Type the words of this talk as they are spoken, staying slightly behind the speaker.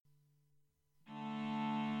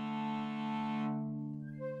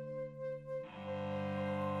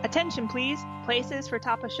Attention please, places for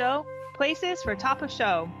top of show, places for top of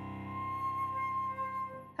show.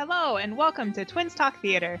 Hello and welcome to Twins Talk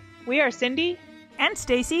Theater. We are Cindy and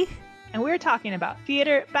Stacy, and we're talking about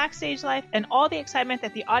theater, backstage life, and all the excitement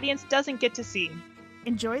that the audience doesn't get to see.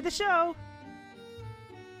 Enjoy the show!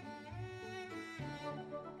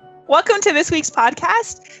 Welcome to this week's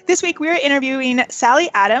podcast. This week we're interviewing Sally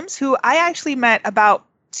Adams, who I actually met about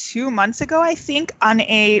 2 months ago, I think, on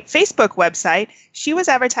a Facebook website. She was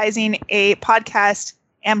advertising a podcast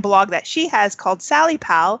and blog that she has called Sally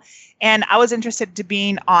Pal, and I was interested to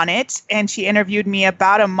being on it. And she interviewed me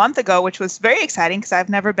about a month ago, which was very exciting because I've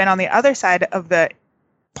never been on the other side of the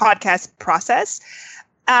podcast process.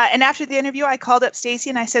 And after the interview, I called up Stacy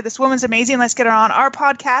and I said, "This woman's amazing. Let's get her on our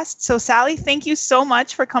podcast." So, Sally, thank you so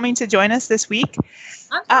much for coming to join us this week.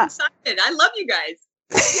 I'm so excited. I love you guys.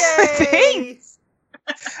 Yay! Thanks.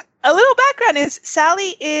 A little background is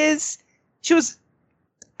she was,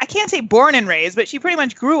 I can't say born and raised, but she pretty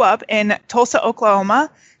much grew up in Tulsa,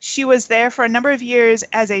 Oklahoma. She was there for a number of years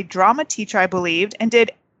as a drama teacher, I believed, and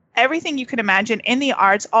did everything you could imagine in the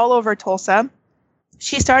arts all over Tulsa.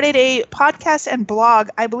 She started a podcast and blog,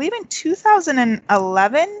 I believe in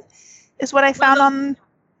 2011 is what I found on.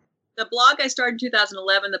 The blog I started in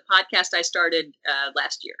 2011, the podcast I started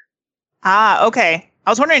last year. Ah, okay. I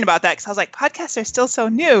was wondering about that because I was like, podcasts are still so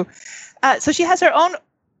new. So she has her own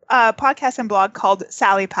podcast and blog called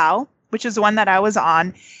Sally Pal, which is the one that I was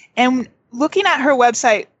on. And looking at her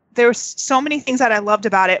website, there were so many things that I loved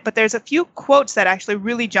about it, but there's a few quotes that actually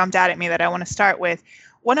really jumped out at me that I want to start with.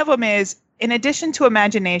 One of them is, "In addition to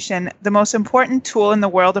imagination, the most important tool in the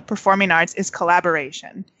world of performing arts is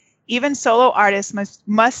collaboration. Even solo artists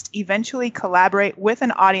must eventually collaborate with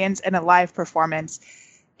an audience in a live performance."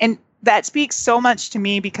 And that speaks so much to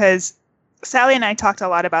me because Sally and I talked a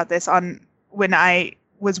lot about this when I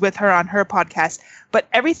was with her on her podcast, but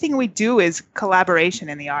everything we do is collaboration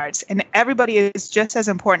in the arts, and everybody is just as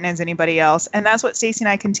important as anybody else. And that's what Stacy and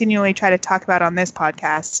I continually try to talk about on this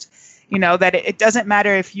podcast, that it doesn't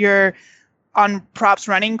matter if you're on props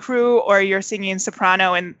running crew or you're singing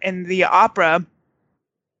soprano in the opera.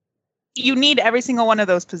 You need every single one of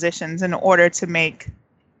those positions in order to make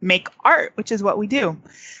art, which is what we do.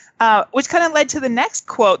 Which kind of led to the next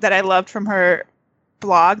quote that I loved from her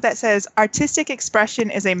blog that says, "Artistic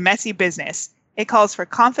expression is a messy business. It calls for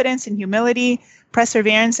confidence and humility,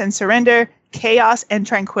 perseverance and surrender, chaos and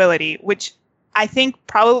tranquility," which I think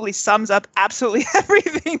probably sums up absolutely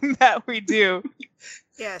everything that we do.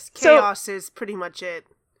 Yes, chaos is pretty much it.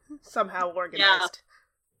 Somehow organized.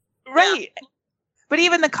 Yeah. Right. Yeah. But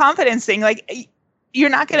even the confidence thing, like, you're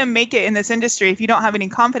not going to make it in this industry if you don't have any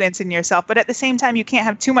confidence in yourself. But at the same time, you can't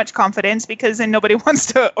have too much confidence because then nobody wants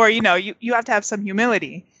to, or, you have to have some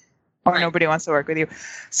humility or nobody wants to work with you.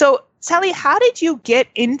 So, Sally, how did you get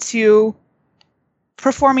into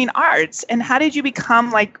performing arts, and how did you become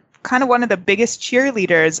like kind of one of the biggest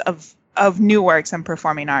cheerleaders of new works and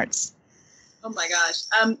performing arts? Oh my gosh.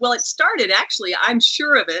 Well, it started actually, I'm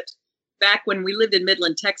sure of it, back when we lived in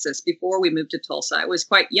Midland, Texas, before we moved to Tulsa. I was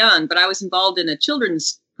quite young, but I was involved in a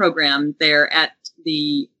children's program there at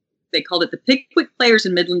they called it the Pickwick Players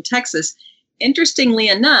in Midland, Texas. Interestingly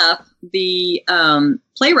enough, the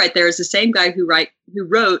playwright there is the same guy who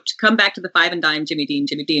wrote Come Back to the Five and Dime, Jimmy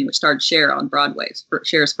Dean, which starred Cher on Broadway,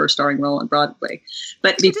 Cher's first starring role on Broadway.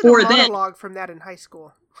 But before then, a monologue from that in high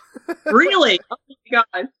school. Really? Oh my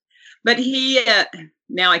God. But he,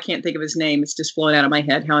 now I can't think of his name. It's just flowing out of my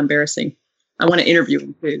head. How embarrassing. I want to interview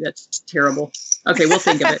him too. That's terrible. Okay, we'll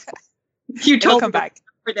think of it. You told me back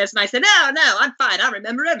for this, and I said, no, I'm fine. I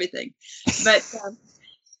remember everything. But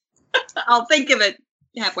I'll think of it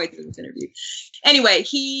halfway through this interview. Anyway,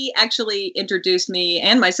 he actually introduced me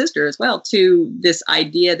and my sister as well to this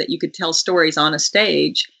idea that you could tell stories on a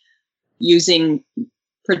stage using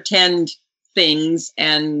pretend things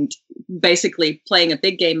and basically playing a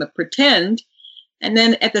big game of pretend. And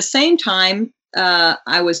then at the same time,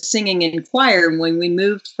 I was singing in choir. And when we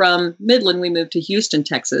moved from Midland, we moved to Houston,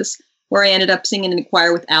 Texas, where I ended up singing in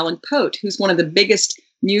choir with Alan Pote, who's one of the biggest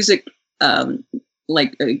music,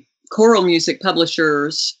 choral music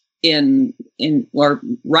publishers or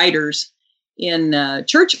writers in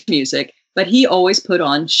church music. But he always put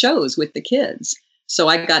on shows with the kids. So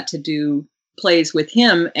I got to do plays with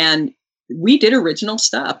him, and we did original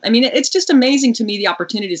stuff. I mean, it's just amazing to me the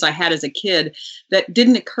opportunities I had as a kid that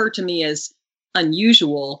didn't occur to me as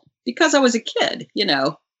unusual because I was a kid,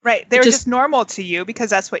 Right. They were just normal to you because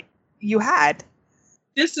that's what you had.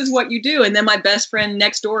 This is what you do. And then my best friend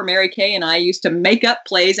next door, Mary Kay, and I used to make up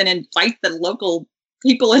plays and invite the local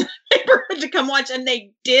people in the neighborhood to come watch. And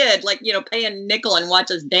they did, pay a nickel and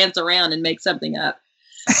watch us dance around and make something up.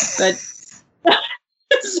 But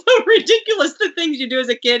it's so ridiculous, the things you do as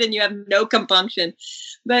a kid, and you have no compunction.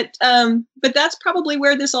 But that's probably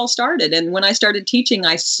where this all started. And when I started teaching,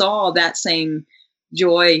 I saw that same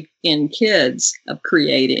joy in kids of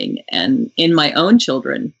creating, and in my own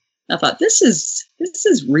children. I thought, this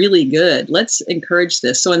is really good. Let's encourage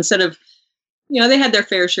this. So instead of, they had their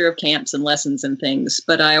fair share of camps and lessons and things,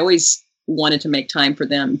 but I always wanted to make time for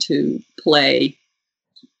them to play,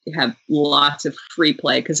 have lots of free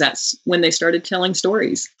play, because that's when they started telling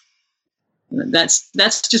stories.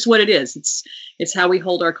 That's just what it is. It's how we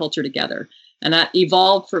hold our culture together. And that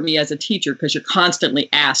evolved for me as a teacher, because you're constantly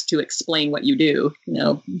asked to explain what you do,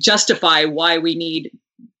 justify why we need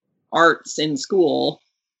arts in school.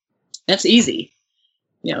 That's easy.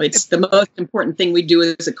 It's the most important thing we do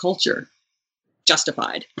as a culture.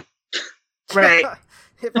 Justified. Right.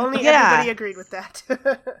 If only everybody agreed with that.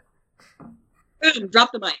 Boom,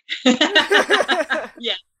 drop the mic.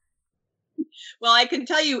 Yeah. Well, I can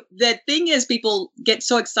tell you, the thing is, people get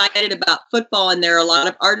so excited about football, and there are a lot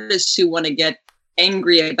of artists who want to get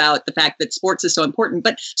angry about the fact that sports is so important.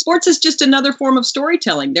 But sports is just another form of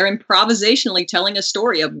storytelling. They're improvisationally telling a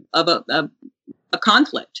story of a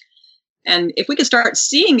conflict. And if we could start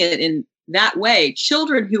seeing it in that way,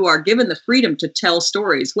 children who are given the freedom to tell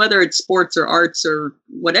stories, whether it's sports or arts or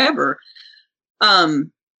whatever,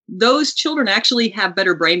 those children actually have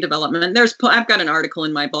better brain development. And I've got an article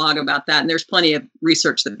in my blog about that, and there's plenty of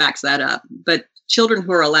research that backs that up. But children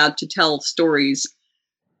who are allowed to tell stories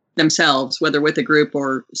themselves, whether with a group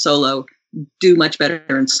or solo, do much better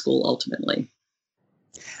in school ultimately.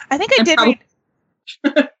 I think I did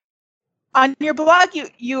read on your blog,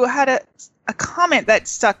 you had a comment that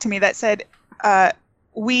stuck to me that said,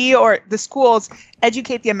 we, or the schools,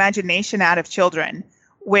 educate the imagination out of children,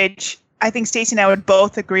 which I think Stacey and I would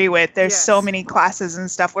both agree with. There's so many classes and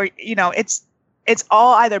stuff where, it's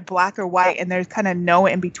all either black or white, and there's kind of no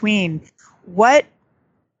in between. What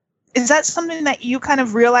is that something that you kind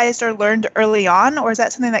of realized or learned early on, or is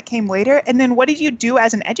that something that came later? And then what did you do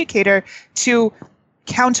as an educator to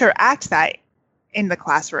counteract that in the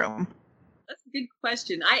classroom? That's a good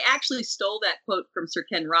question. I actually stole that quote from Sir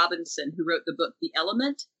Ken Robinson, who wrote the book, The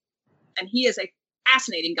Element. And he is a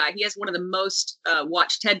fascinating guy. He has one of the most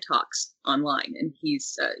watched TED Talks online. And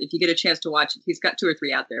he's, if you get a chance to watch it, he's got 2 or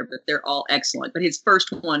 3 out there, but they're all excellent. But his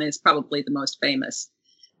first one is probably the most famous.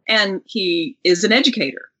 And he is an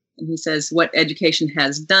educator. And he says what education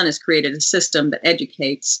has done is created a system that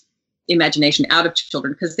educates imagination out of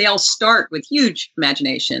children, because they all start with huge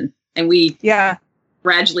imagination. And we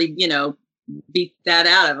gradually, beat that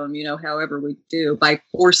out of them, however we do, by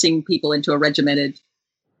forcing people into a regimented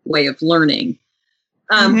way of learning.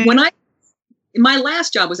 My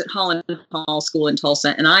last job was at Holland Hall School in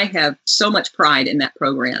Tulsa, and I have so much pride in that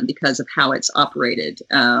program because of how it's operated.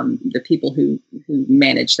 The people who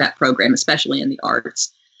manage that program, especially in the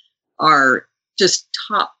arts, are just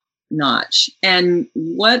top notch. And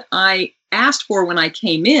what I asked for when I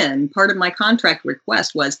came in, part of my contract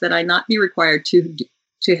request was that I not be required to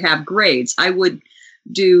have grades. I would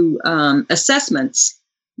do assessments,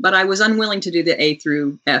 but I was unwilling to do the A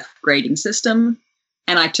through F grading system.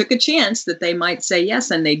 And I took a chance that they might say yes,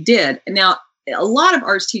 and they did. And now, a lot of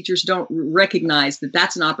arts teachers don't recognize that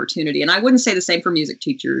that's an opportunity. And I wouldn't say the same for music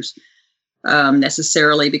teachers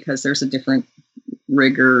necessarily, because there's a different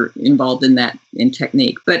rigor involved in that, in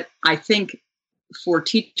technique. But I think for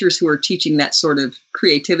teachers who are teaching that sort of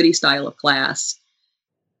creativity style of class,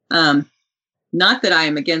 not that I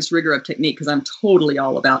am against rigor of technique, because I'm totally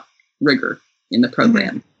all about rigor in the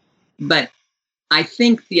program. But I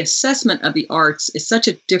think the assessment of the arts is such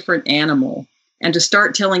a different animal. And to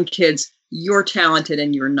start telling kids, you're talented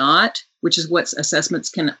and you're not, which is what assessments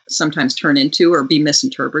can sometimes turn into or be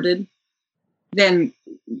misinterpreted, then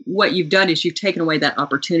what you've done is you've taken away that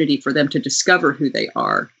opportunity for them to discover who they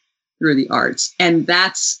are through the arts. And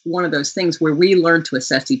that's one of those things where we learn to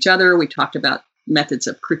assess each other. We talked about methods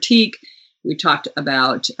of critique. We talked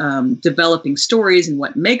about developing stories and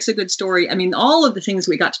what makes a good story. I mean, all of the things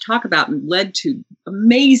we got to talk about led to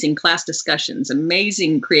amazing class discussions,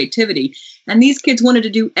 amazing creativity. And these kids wanted to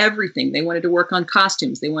do everything. They wanted to work on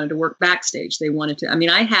costumes. They wanted to work backstage. They wanted to,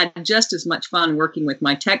 I had just as much fun working with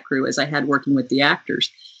my tech crew as I had working with the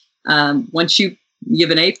actors. Once you give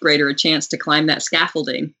an 8th grader a chance to climb that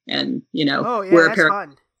scaffolding and, wear a pair of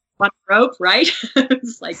rope, right?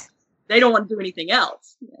 It's like, they don't want to do anything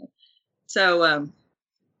else. So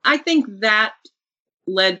I think that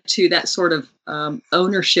led to that sort of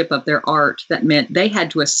ownership of their art that meant they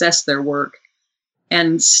had to assess their work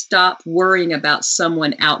and stop worrying about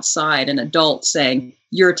someone outside, an adult, saying,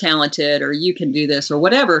 you're talented or you can do this or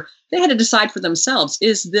whatever. They had to decide for themselves,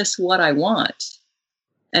 is this what I want?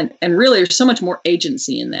 And really, there's so much more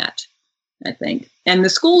agency in that, I think. And the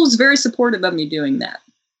school is very supportive of me doing that.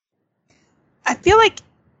 I feel like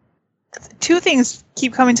two things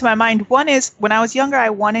keep coming to my mind. One is when I was younger, I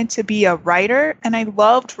wanted to be a writer, and I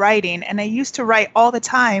loved writing, and I used to write all the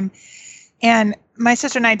time. And my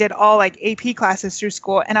sister and I did all like AP classes through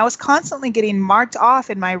school, and I was constantly getting marked off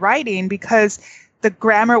in my writing because the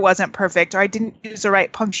grammar wasn't perfect, or I didn't use the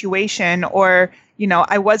right punctuation, or, you know,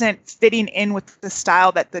 I wasn't fitting in with the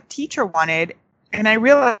style that the teacher wanted. And I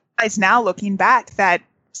realized now, looking back, that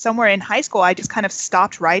somewhere in high school, I just kind of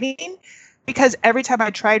stopped writing because every time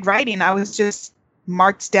I tried writing, I was just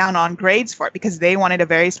marked down on grades for it because they wanted a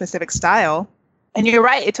very specific style. And you're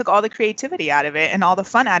right, it took all the creativity out of it and all the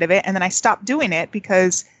fun out of it. And then I stopped doing it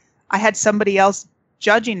because I had somebody else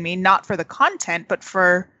judging me, not for the content, but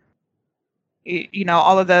for, you know,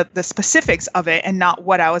 all of the specifics of it and not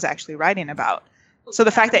what I was actually writing about. So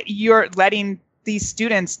the fact that you're letting these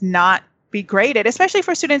students not be graded, especially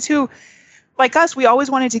for students who, like us, we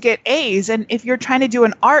always wanted to get A's. And if you're trying to do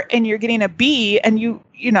an art and you're getting a B, and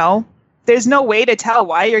you know, there's no way to tell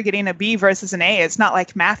why you're getting a B versus an A. It's not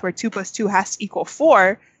like math where 2 + 2 has to equal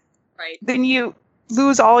 4. Right. Then you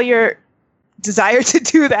lose all your desire to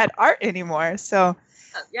do that art anymore. So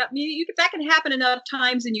yeah, that can happen enough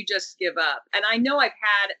times and you just give up. And I know I've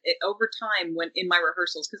had it over time when in my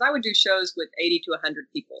rehearsals, because I would do shows with 80 to 100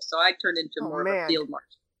 people. So I turned into more of a field march.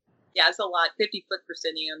 Yeah, it's a lot, 50-foot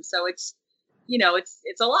proscenium. So it's, you know,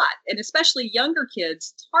 it's a lot. And especially younger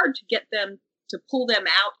kids, it's hard to get them to pull them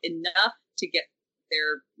out enough to get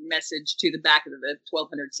their message to the back of the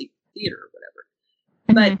 1,200 seat theater or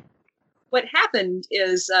whatever. Mm-hmm. But what happened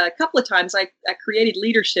is a couple of times I created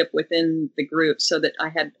leadership within the group so that I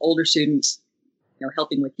had older students, you know,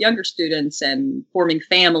 helping with younger students and forming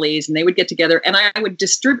families, and they would get together and I would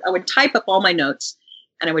type up all my notes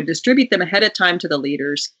and I would distribute them ahead of time to the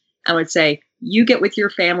leaders. I would say, you get with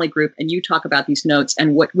your family group and you talk about these notes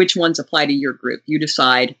and which ones apply to your group. You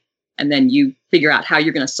decide, and then you figure out how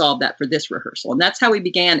you're going to solve that for this rehearsal. And that's how we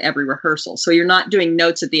began every rehearsal. So you're not doing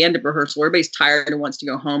notes at the end of rehearsal. Everybody's tired and wants to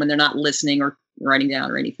go home and they're not listening or writing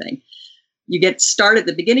down or anything. You get started at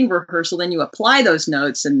the beginning of rehearsal, then you apply those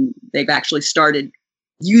notes and they've actually started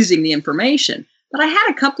using the information. But I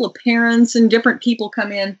had a couple of parents and different people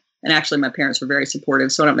come in, and actually my parents were very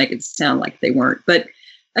supportive, so I don't make it sound like they weren't. But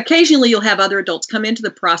occasionally you'll have other adults come into the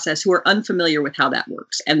process who are unfamiliar with how that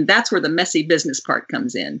works. And that's where the messy business part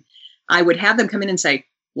comes in. I would have them come in and say,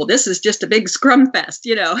 well, this is just a big scrum fest,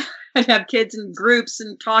 you know. I'd have kids in groups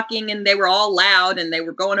and talking, and they were all loud and they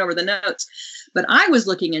were going over the notes. But I was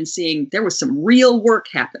looking and seeing there was some real work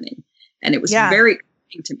happening, and it was very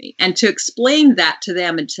exciting to me. And to explain that to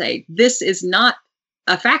them and say, this is not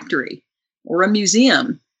a factory or a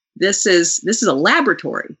museum. This is a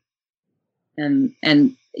laboratory.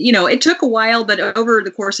 And you know, it took a while, but over the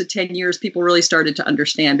course of 10 years, people really started to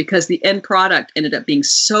understand, because the end product ended up being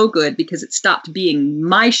so good because it stopped being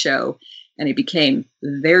my show and it became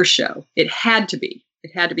their show. It had to be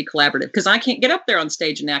collaborative, because I can't get up there on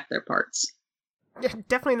stage and act their parts. Yeah,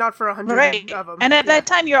 definitely not for 100 of them. And at that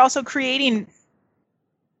time, you're also creating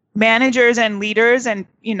managers and leaders, and,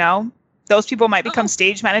 you know, those people might become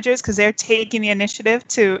stage managers because they're taking the initiative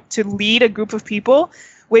to lead a group of people,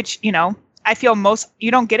 which, you know, I feel you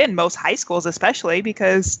don't get in most high schools, especially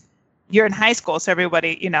because you're in high school. So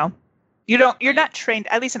everybody, you know, you're not trained,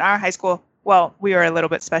 at least in our high school. Well, we were a little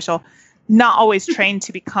bit special, not always trained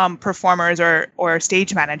to become performers or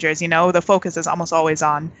stage managers. You know, the focus is almost always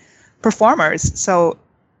on performers. So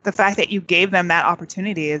the fact that you gave them that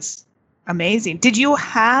opportunity is amazing. Did you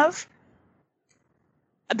have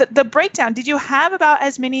the breakdown? Did you have about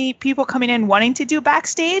as many people coming in wanting to do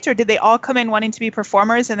backstage, or did they all come in wanting to be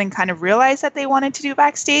performers and then kind of realize that they wanted to do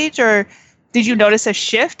backstage, or did you notice a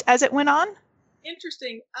shift as it went on?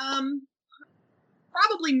 Interesting.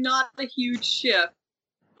 Probably not a huge shift.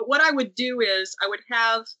 But what I would do is I would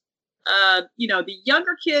have, you know, the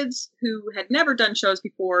younger kids who had never done shows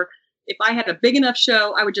before. If I had a big enough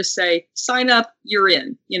show, I would just say, sign up, you're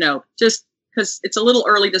in, you know, just because it's a little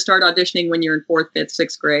early to start auditioning when you're in 4th, 5th,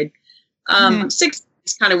 6th grade. 6th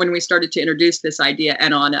is kind of when we started to introduce this idea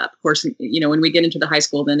and on up. Of course, you know, when we get into the high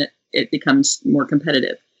school, then it becomes more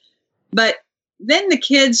competitive. But then the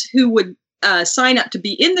kids who would sign up to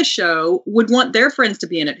be in the show would want their friends to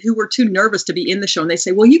be in it, who were too nervous to be in the show. And they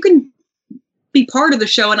say, well, you can be part of the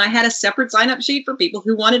show. And I had a separate sign-up sheet for people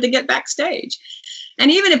who wanted to get backstage.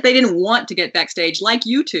 And even if they didn't want to get backstage, like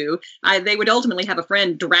you two, they would ultimately have a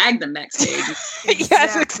friend drag them backstage.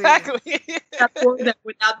 Yes, exactly.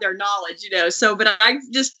 Without their knowledge, So, but I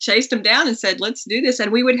just chased them down and said, let's do this.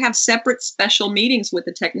 And we would have separate special meetings with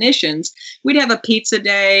the technicians. We'd have a pizza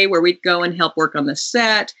day where we'd go and help work on the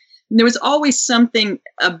set. And there was always something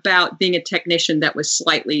about being a technician that was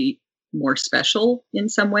slightly more special in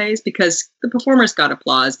some ways, because the performers got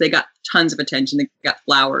applause. They got tons of attention. They got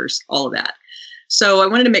flowers, all of that. So I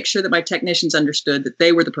wanted to make sure that my technicians understood that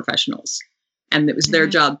they were the professionals and it was their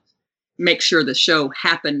job to make sure the show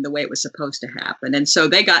happened the way it was supposed to happen. And so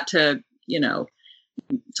they got to,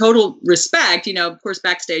 total respect. Of course,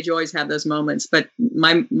 backstage you always have those moments, but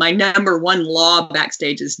my number one law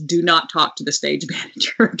backstage is do not talk to the stage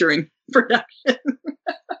manager during production.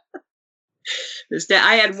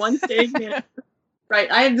 I had one stage manager.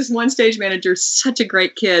 Right. I had this one stage manager, such a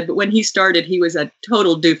great kid, but when he started, he was a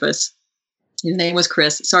total doofus. His name was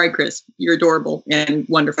Chris. Sorry, Chris. You're adorable and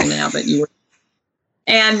wonderful now, but you were.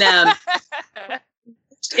 And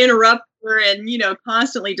interrupt her and,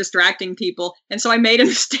 constantly distracting people. And so I made him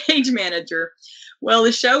a stage manager. Well,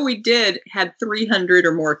 the show we did had 300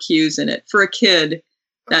 or more cues in it. For a kid,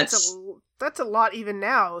 that's a lot even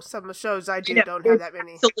now. Some of the shows I do don't have that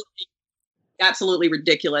many. Absolutely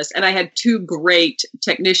ridiculous. And I had two great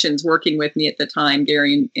technicians working with me at the time,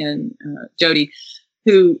 Gary and Jody,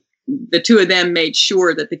 who the two of them made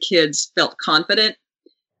sure that the kids felt confident.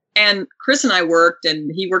 And Chris and I worked,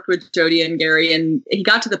 and he worked with Jody and Gary, and he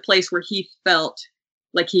got to the place where he felt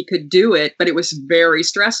like he could do it, but it was very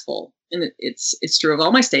stressful. And it's true of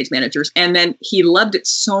all my stage managers. And then he loved it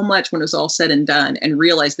so much when it was all said and done, and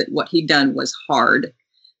realized that what he'd done was hard,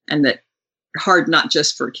 and that hard not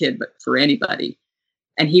just for a kid, but for anybody.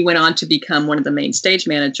 And he went on to become one of the main stage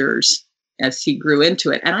managers as he grew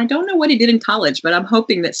into it. And I don't know what he did in college, but I'm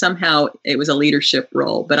hoping that somehow it was a leadership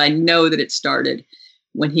role. But I know that it started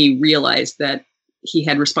when he realized that he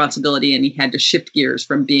had responsibility and he had to shift gears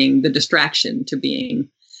from being the distraction to being,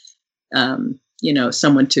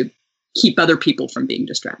 someone to keep other people from being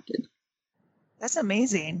distracted. That's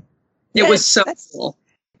amazing. It was so cool.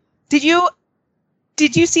 Did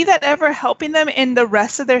you see that ever helping them in the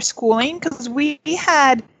rest of their schooling? Because we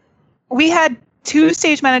had two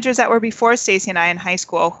stage managers that were before Stacy and I in high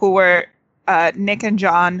school, who were Nick and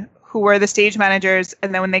John, who were the stage managers.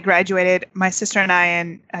 And then when they graduated, my sister and I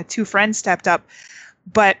and two friends stepped up.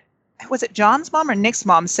 But was it John's mom or Nick's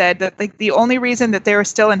mom said that the only reason that they were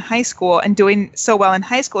still in high school and doing so well in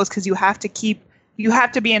high school is because you have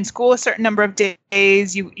to be in school a certain number of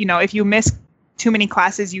days. If you miss too many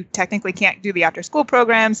classes, you technically can't do the after school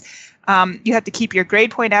programs. You have to keep your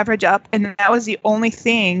grade point average up. And that was the only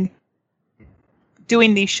thing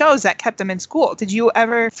doing these shows that kept them in school. Did you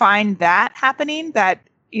ever find that happening, that,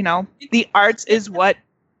 the arts is what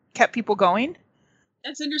kept people going?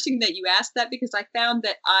 That's interesting that you asked that, because I found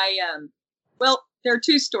that there are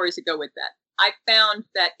two stories that go with that. I found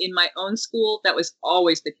that in my own school, that was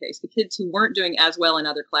always the case. The kids who weren't doing as well in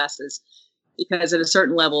other classes, because at a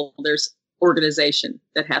certain level, there's organization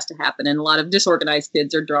that has to happen. And a lot of disorganized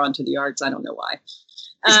kids are drawn to the arts. I don't know why.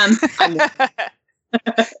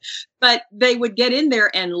 But they would get in there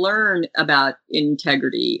and learn about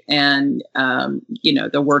integrity and,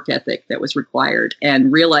 the work ethic that was required,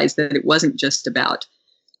 and realize that it wasn't just about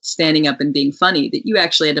standing up and being funny, that you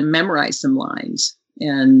actually had to memorize some lines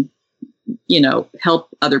and, help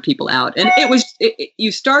other people out. And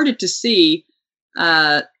you started to see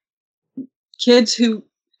kids who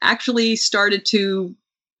actually started to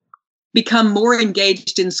become more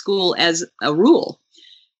engaged in school as a rule.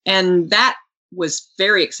 And that was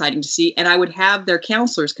very exciting to see. And I would have their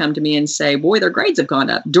counselors come to me and say, boy, their grades have gone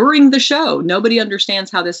up during the show. Nobody understands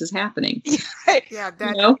how this is happening. Yeah,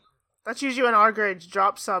 that's usually when our grades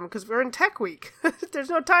drop some, because we're in tech week. There's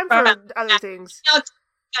no time for other things.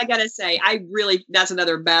 I gotta say, that's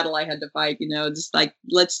another battle I had to fight, just like,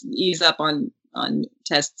 let's ease up on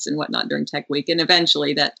tests and whatnot during tech week. And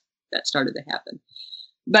eventually that started to happen.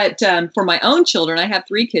 But for my own children, I have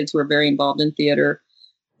 3 kids who are very involved in theater.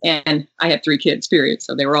 And I have 3 kids, period.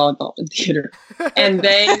 So they were all involved in theater. And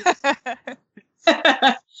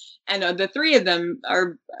and the 3 of them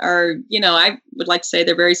are, I would like to say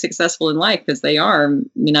they're very successful in life, because they are.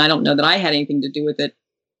 I don't know that I had anything to do with it.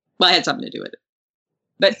 Well, I had something to do with it.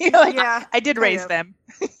 But yeah, I did raise them.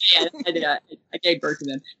 Yeah, I gave birth to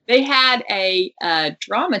them. They had a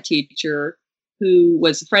drama teacher who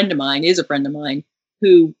was is a friend of mine,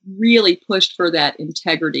 who really pushed for that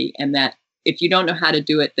integrity, and that if you don't know how to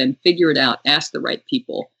do it, then figure it out, ask the right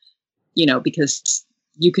people, because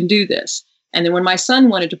you can do this. And then when my son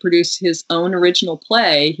wanted to produce his own original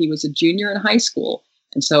play, he was a junior in high school.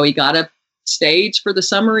 And so he got a stage for the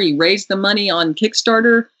summer. He raised the money on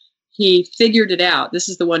Kickstarter. He figured it out. This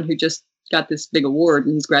is the one who just got this big award,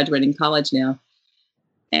 and he's graduating college now.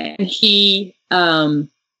 And he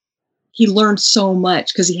learned so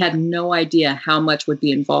much because he had no idea how much would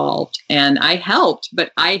be involved. And I helped,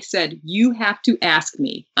 but I said, you have to ask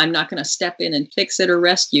me. I'm not going to step in and fix it or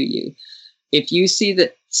rescue you. If you see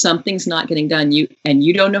that something's not getting done, and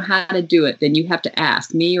you don't know how to do it, then you have to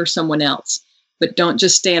ask me or someone else. But don't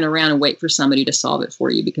just stand around and wait for somebody to solve it for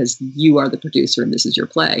you, because you are the producer and this is your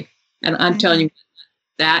play. And I'm telling you,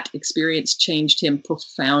 that experience changed him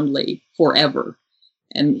profoundly forever.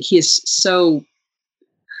 And he's so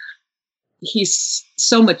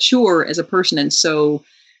mature as a person, and so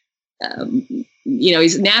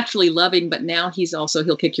he's naturally loving, but now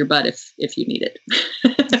he'll kick your butt if you need it.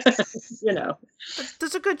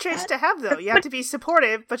 That's a good traits to have, though. You have to be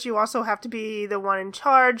supportive, but you also have to be the one in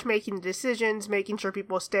charge, making decisions, making sure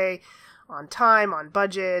people stay on time, on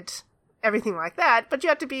budget, everything like that. But you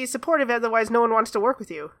have to be supportive, otherwise no one wants to work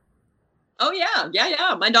with you. Oh,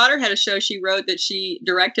 yeah. My daughter had a show she wrote that she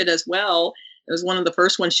directed as well. It was one of the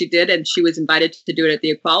first ones she did, and she was invited to do it at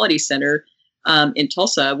the Equality Center in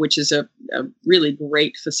Tulsa, which is a really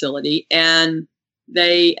great facility. And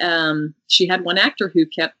she had one actor who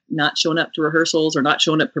kept not showing up to rehearsals or not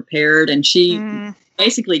showing up prepared, and she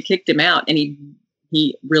basically kicked him out. And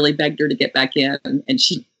he really begged her to get back in, and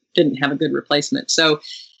she didn't have a good replacement. So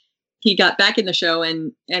he got back in the show,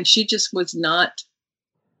 and she just was not.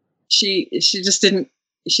 She didn't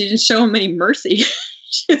show him any mercy.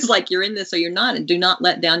 She's like, you're in this or you're not, and do not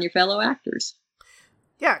let down your fellow actors.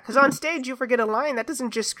 Yeah, because on stage you forget a line, that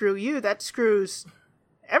doesn't just screw you, that screws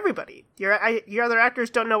everybody. Your other actors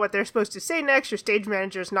don't know what they're supposed to say next, your stage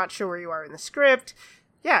manager's not sure where you are in the script.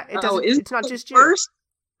 Yeah, it's not just you. Worst?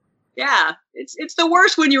 Yeah, it's the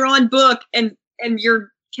worst when you're on book and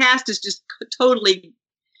your cast is just totally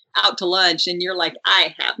out to lunch, and you're like,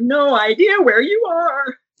 I have no idea where you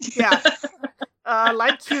are. Yeah.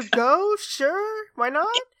 Like to go? Sure. Why not?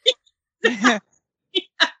 It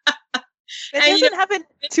doesn't happen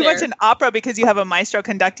too much in opera because you have a maestro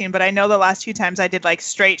conducting, but I know the last few times I did like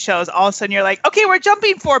straight shows, all of a sudden you're like, okay, we're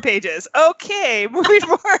jumping 4 pages. Okay, moving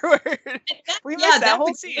forward. We missed that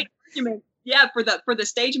whole scene. Yeah, for the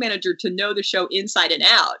stage manager to know the show inside and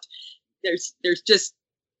out. There's just,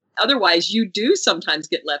 otherwise you do sometimes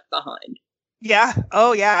get left behind. Yeah.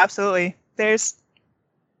 Oh yeah, absolutely. There's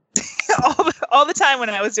all the time when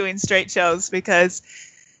I was doing straight shows, because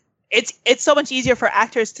it's so much easier for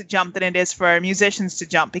actors to jump than it is for musicians to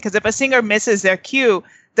jump, because if a singer misses their cue,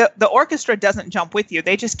 the orchestra doesn't jump with you.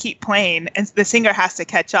 They just keep playing and the singer has to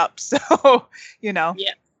catch up. So,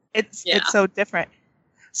 it's so different.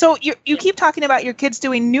 So you keep talking about your kids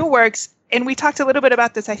doing new works, and we talked a little bit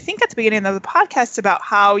about this, I think, at the beginning of the podcast about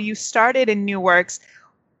how you started in new works.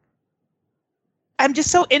 I'm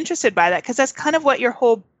just so interested by that, because that's kind of what your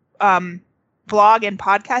whole blog and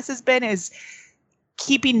podcast has been, is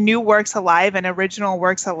keeping new works alive and original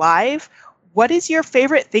works alive. What is your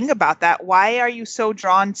favorite thing about that? Why are you so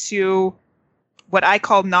drawn to what I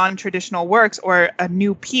call non-traditional works or a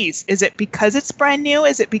new piece? Is it because it's brand new?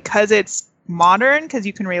 Is it because it's modern, because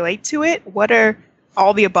you can relate to it? What are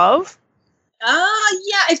all the above?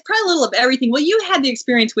 Yeah, it's probably a little of everything. Well, you had the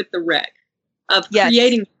experience with the rec of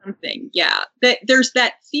creating something. Yeah. There's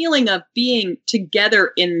that feeling of being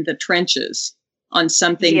together in the trenches on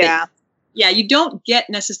something. Yeah. You don't get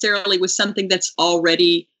necessarily with something that's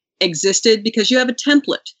already existed, because you have a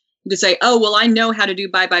template to say, oh, well, I know how to do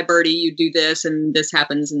Bye Bye Birdie. You do this and this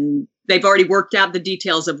happens. And they've already worked out the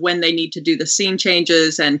details of when they need to do the scene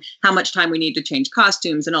changes and how much time we need to change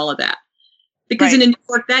costumes and all of that. Because in a new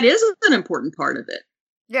work, that is an important part of it.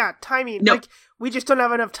 Yeah, timing. No. Like, we just don't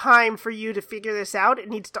have enough time for you to figure this out. It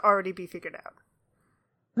needs to already be figured out.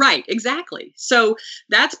 Right, exactly. So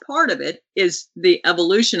that's part of it, is the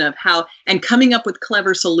evolution of how, and coming up with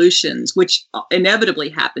clever solutions, which inevitably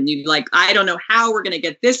happen. You like, I don't know how we're going to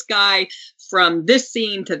get this guy from this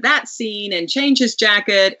scene to that scene and change his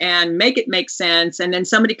jacket and make it make sense. And then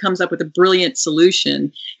somebody comes up with a brilliant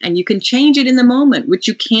solution, and you can change it in the moment, which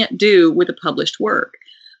you can't do with a published work.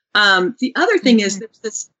 The other thing is there's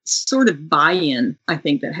this sort of buy-in, I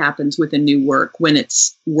think, that happens with a new work when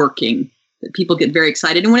it's working. That people get very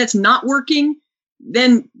excited. And when it's not working,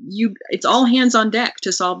 then it's all hands on deck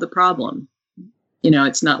to solve the problem.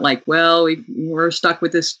 It's not like, well, we're stuck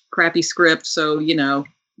with this crappy script, so, you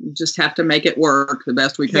just have to make it work the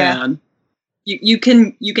best we can. Yeah. You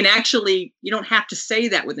can actually, you don't have to say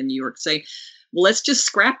that with a New York. Say, well, let's just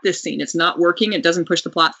scrap this scene. It's not working. It doesn't push the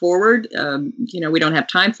plot forward. We don't have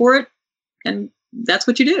time for it. And that's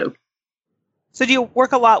what you do. So do you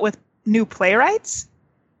work a lot with new playwrights?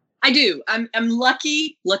 I do. I'm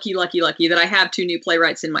lucky that I have 2 new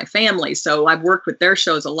playwrights in my family. So I've worked with their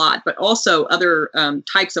shows a lot, but also other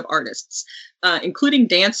types of artists, including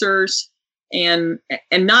dancers, and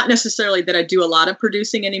not necessarily that I do a lot of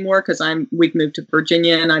producing anymore because we've moved to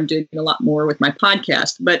Virginia and I'm doing a lot more with my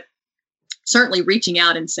podcast, but certainly reaching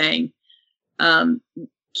out and saying,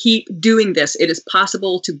 keep doing this. It is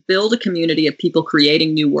possible to build a community of people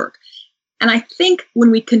creating new work. And I think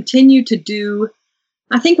when we continue to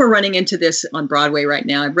I think we're running into this on Broadway right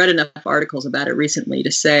now. I've read enough articles about it recently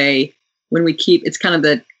to say when we it's kind of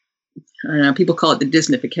I don't know, people call it the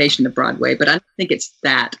Disneyfication of Broadway, but I don't think it's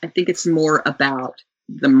that. I think it's more about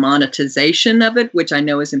the monetization of it, which I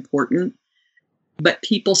know is important. But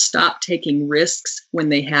people stop taking risks when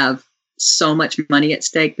they have so much money at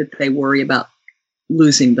stake that they worry about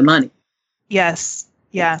losing the money. Yes.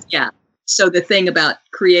 Yeah. Yeah. So the thing about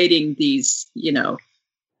creating these,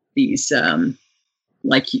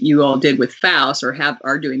 like you all did with Faust or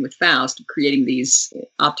are doing with Faust, creating these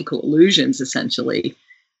optical illusions essentially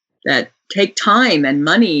that take time and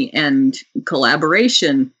money and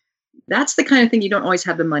collaboration. That's the kind of thing you don't always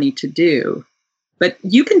have the money to do. But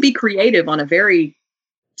you can be creative on a very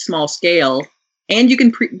small scale, and you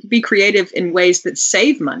can be creative in ways that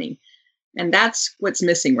save money. And that's what's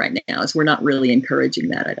missing right now, is we're not really encouraging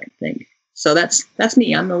that, I don't think. So that's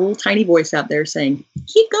me. I'm the little tiny voice out there saying,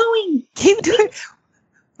 keep going. Keep doing.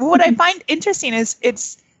 What I find interesting is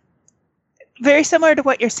it's very similar to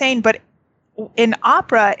what you're saying, but in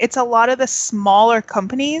opera, it's a lot of the smaller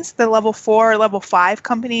companies, the level 4 or level 5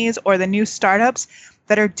 companies, or the new startups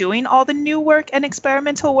that are doing all the new work and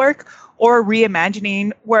experimental work or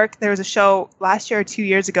reimagining work. There was a show last year or 2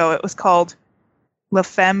 years ago. It was called La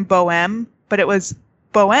Femme Bohème, but it was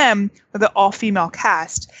Bohème with an all-female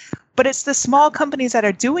cast. But it's the small companies that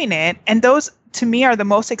are doing it, and those, to me, are the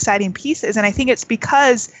most exciting pieces. And I think it's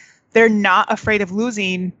because they're not afraid of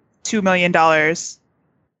losing $2 million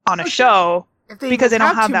on a show because they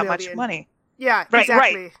don't have that much money. Yeah,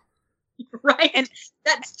 exactly. Right. And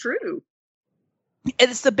that's true.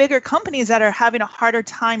 It's the bigger companies that are having a harder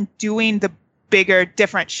time doing the bigger,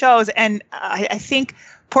 different shows. And I think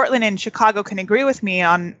Portland and Chicago can agree with me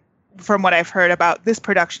from what I've heard about this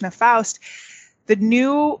production of Faust. The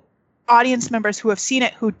new audience members who have seen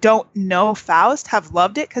it who don't know Faust have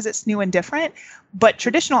loved it because it's new and different, but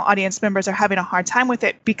traditional audience members are having a hard time with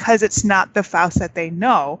it because it's not the Faust that they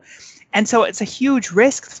know. And so it's a huge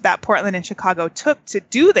risk that Portland and Chicago took to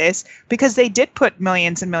do this, because they did put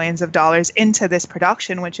millions and millions of dollars into this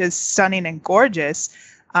production, which is stunning and gorgeous.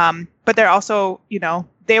 But they're also,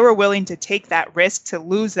 they were willing to take that risk to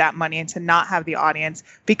lose that money and to not have the audience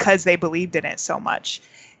because they believed in it so much.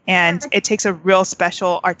 And it takes a real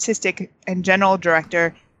special artistic and general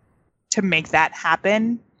director to make that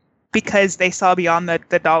happen, because they saw beyond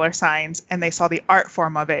the dollar signs and they saw the art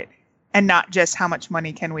form of it and not just how much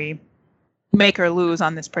money can we make or lose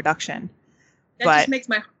on this production. That just makes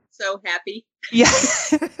my heart so happy. Yeah,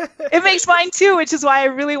 it makes mine too, which is why I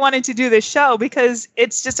really wanted to do this show, because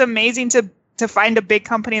it's just amazing to find a big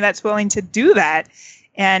company that's willing to do that.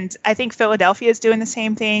 And I think Philadelphia is doing the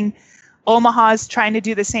same thing. Omaha's trying to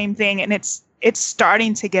do the same thing, and it's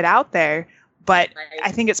starting to get out there. But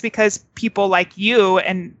I think it's because people like you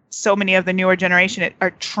and so many of the newer generation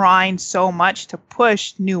are trying so much to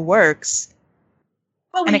push new works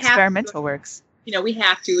and experimental works. We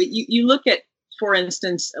have to. You look at, for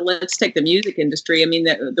instance, let's take the music industry. I mean,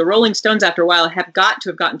 the Rolling Stones, after a while, have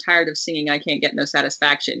gotten tired of singing "I Can't Get No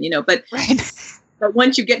Satisfaction." But right. But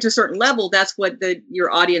once you get to a certain level, that's what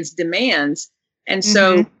your audience demands, and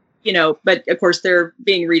so. But of course they're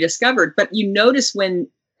being rediscovered. But you notice when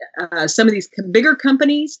some of these bigger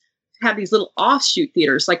companies have these little offshoot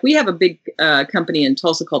theaters, like we have a big company in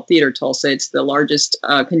Tulsa called Theater Tulsa. It's the largest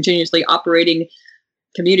continuously operating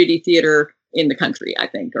community theater in the country, I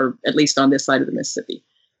think, or at least on this side of the Mississippi.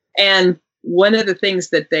 And one of the things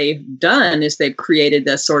that they've done is they've created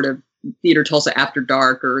this sort of Theater Tulsa After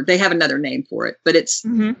Dark, or they have another name for it, but it's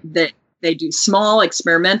that they do small,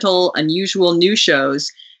 experimental, unusual new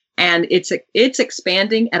shows. And it's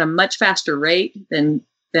expanding at a much faster rate than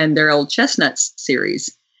their old Chestnuts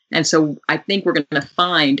series. And so I think we're going to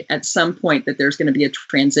find at some point that there's going to be a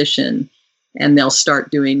transition, and they'll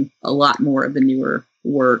start doing a lot more of the newer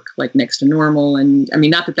work, like Next to Normal. And I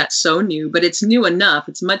mean, not that that's so new, but it's new enough.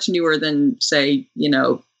 It's much newer than, say,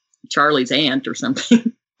 Charlie's Aunt or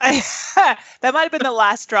something. That might have been the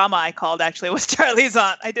last drama I called, actually, was Charlie's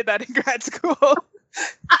Aunt. I did that in grad school.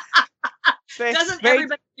 Doesn't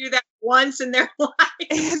everybody do that once in their life?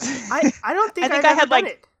 I don't think I had done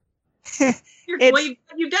it.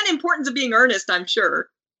 You've done Importance of Being Earnest, I'm sure.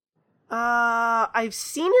 I've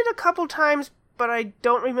seen it a couple times, but I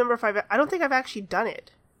don't remember I don't think I've actually done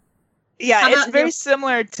it. Yeah, it's very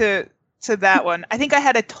similar to that one. I think I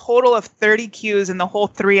had a total of 30 cues in the whole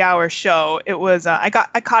 3-hour show. It was I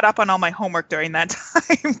caught up on all my homework during that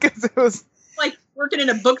time because it was like working in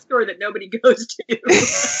a bookstore that nobody goes to.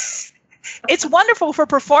 It's wonderful for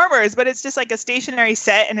performers, but it's just like a stationary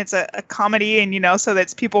set, and it's a comedy, and so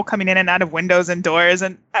that's people coming in and out of windows and doors.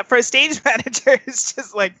 And for a stage manager, it's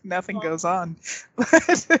just like nothing goes on.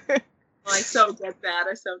 I so get that.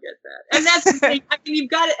 And that's the thing. I mean, you've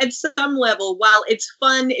got it at some level. While it's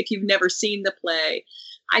fun if you've never seen the play,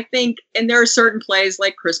 I think, and there are certain plays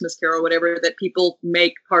like Christmas Carol, whatever, that people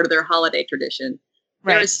make part of their holiday tradition.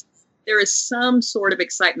 Right. There is some sort of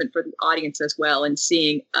excitement for the audience as well in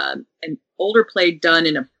seeing an older play done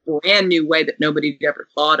in a brand new way that nobody ever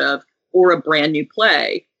thought of, or a brand new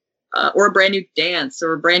play, or a brand new dance,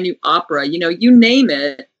 or a brand new opera. You name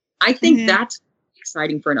it. I think that's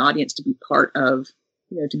exciting for an audience to be part of,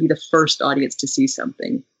 to be the first audience to see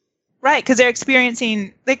something. Right, because they're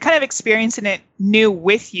kind of experiencing it new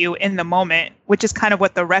with you in the moment, which is kind of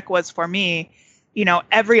what the rec was for me.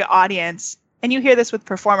 Every audience, and you hear this with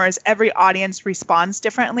performers, every audience responds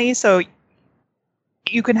differently. So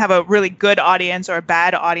you can have a really good audience or a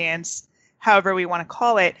bad audience, however we want to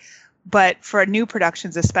call it. But for new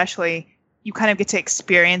productions especially, you kind of get to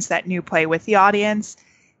experience that new play with the audience.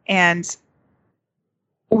 And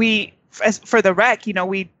for the rec,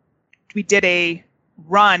 we did a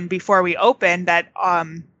run before we opened that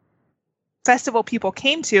festival people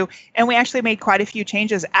came to, and we actually made quite a few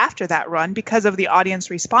changes after that run because of the audience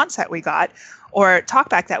response that we got, or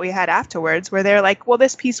talkback that we had afterwards, where they're like, well,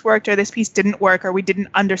 this piece worked, or this piece didn't work, or we didn't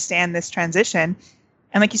understand this transition.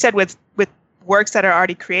 And like you said, with works that are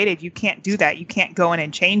already created, you can't do that. You can't go in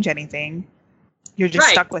and change anything. You're just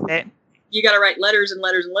stuck with it. You got to write letters and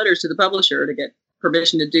letters and letters to the publisher to get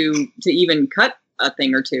permission to even cut a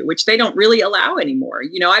thing or two, which they don't really allow anymore.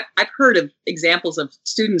 I've heard of examples of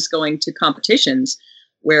students going to competitions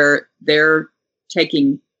where they're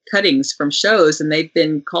taking cuttings from shows and they've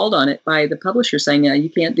been called on it by the publisher saying, yeah,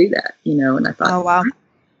 you can't do that, and I thought, oh, wow,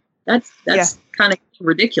 that's kind of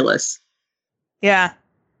ridiculous. Yeah.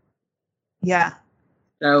 Yeah.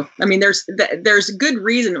 So, I mean, there's a good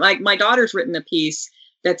reason. Like, my daughter's written a piece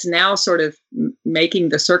that's now sort of making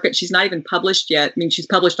the circuit. She's not even published yet. I mean, she's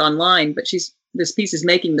published online, but this piece is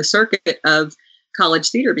making the circuit of college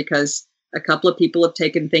theater because a couple of people have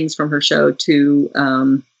taken things from her show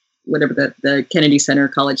to whatever the Kennedy Center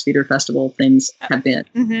College Theater Festival things have been.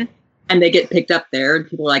 Mm-hmm. And they get picked up there, and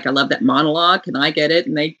people are like, I love that monologue. Can I get it?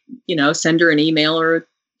 And they, send her an email or a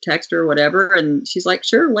text or whatever. And she's like,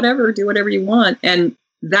 sure, whatever, do whatever you want. And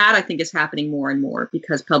that, I think, is happening more and more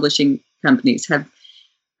because publishing companies have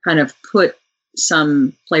kind of put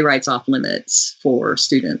some playwrights off limits for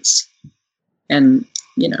students. And,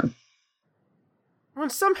 Well,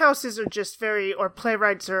 some houses are just or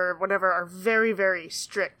playwrights or whatever are very, very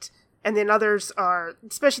strict. And then others are,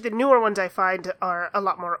 especially the newer ones I find, are a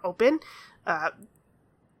lot more open.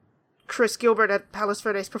 Chris Gilbert at Palos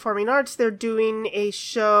Verdes Performing Arts, they're doing a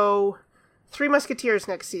show, Three Musketeers,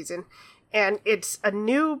 next season. And it's a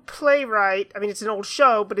new playwright. I mean, it's an old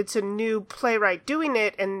show, but it's a new playwright doing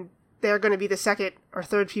it, and they're going to be the second or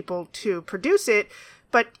third people to produce it.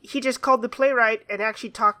 But he just called the playwright and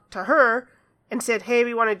actually talked to her and said, hey,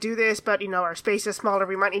 we want to do this, but, our space is smaller.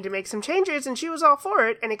 We might need to make some changes. And she was all for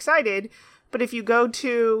it and excited. But if you go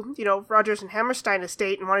to, Rodgers and Hammerstein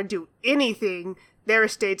estate and want to do anything, their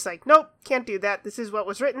estate's like, nope, can't do that. This is what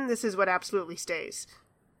was written. This is what absolutely stays.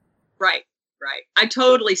 Right. I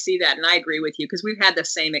totally see that. And I agree with you because we've had the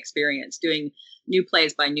same experience doing new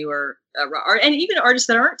plays by newer and even artists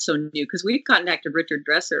that aren't so new, because we've contacted Richard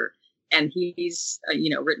Dresser and he's,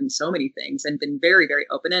 written so many things and been very, very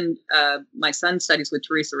open. And my son studies with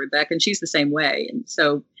Teresa Rebeck and she's the same way. And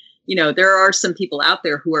so, there are some people out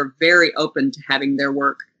there who are very open to having their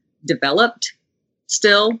work developed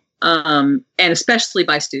still. And especially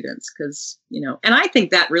by students, because, and I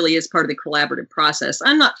think that really is part of the collaborative process.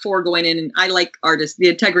 I'm not for going in, and I like artists, the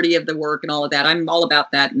integrity of the work and all of that. I'm all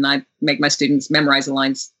about that. And I make my students memorize the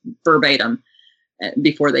lines verbatim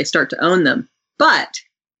before they start to own them. But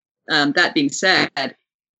that being said,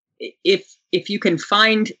 if you can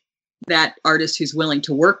find that artist who's willing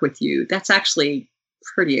to work with you, that's actually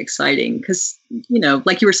pretty exciting. Because,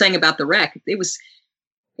 like you were saying about the rec,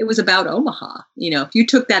 it was about Omaha. If you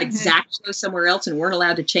took that exact show somewhere else and weren't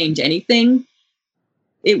allowed to change anything,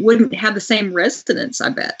 it wouldn't have the same resonance, I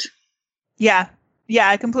bet. Yeah. Yeah,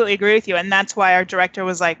 I completely agree with you. And that's why our director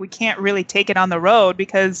was like, we can't really take it on the road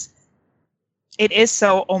because it is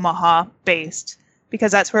so Omaha based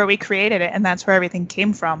because that's where we created it and that's where everything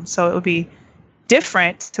came from. So it would be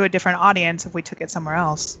different to a different audience if we took it somewhere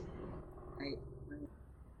else. Right.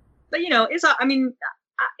 But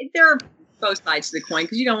there are both sides to the coin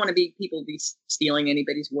because you don't want to be stealing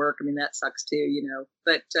anybody's work. I mean, that sucks too,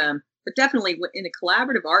 But definitely in a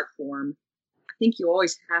collaborative art form, I think you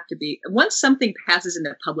always have to be. Once something passes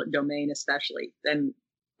into public domain, especially, then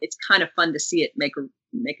it's kind of fun to see it make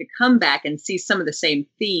a comeback and see some of the same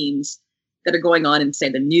themes that are going on in, say,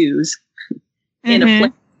 the news in a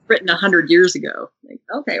play written 100 years ago. Like,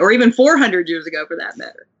 okay, or even 400 years ago, for that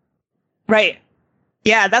matter. Right.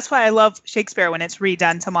 Yeah, that's why I love Shakespeare when it's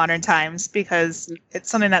redone to modern times, because it's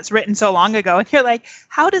something that's written so long ago. And you're like,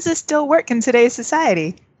 how does this still work in today's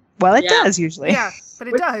society? Well, it does usually. Yeah, but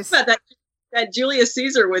it does. About that Julius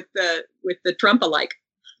Caesar with the Trump alike.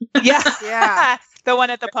 Yeah. Yeah. The one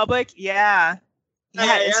at the public. Yeah.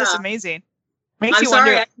 Yeah, it's just amazing. Makes I'm you sorry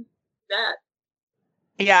wonder. I didn't do that.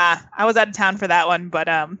 Yeah, I was out of town for that one, but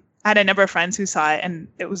I had a number of friends who saw it, and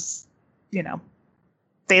it was,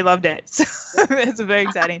 they loved it. So it's very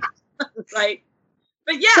exciting. Right.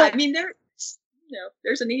 But yeah, So-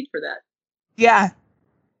 there's a need for that. Yeah.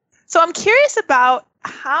 So I'm curious about,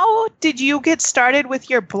 how did you get started with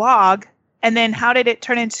your blog, and then how did it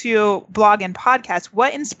turn into blog and podcast?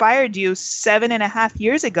 What inspired you 7.5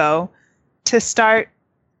 years ago to start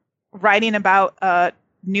writing about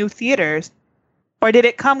new theaters? Or did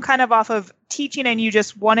it come kind of off of teaching and you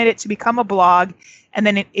just wanted it to become a blog and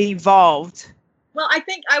then it evolved? Well, I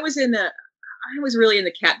think I was really in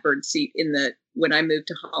the catbird seat when I moved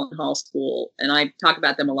to Holland Hall School, and I talk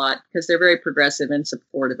about them a lot because they're very progressive and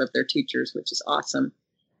supportive of their teachers, which is awesome.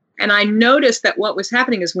 And I noticed that what was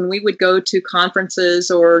happening is when we would go to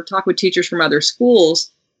conferences or talk with teachers from other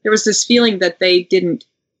schools, there was this feeling that they didn't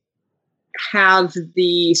have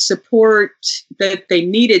the support that they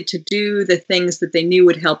needed to do the things that they knew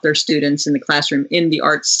would help their students in the classroom, in the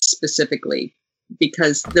arts specifically,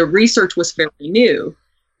 because the research was fairly new.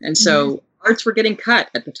 And so arts were getting cut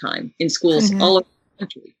at the time in schools all over the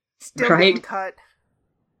country. Still right? getting cut.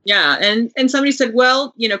 Yeah. And somebody said,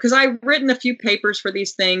 well, because I've written a few papers for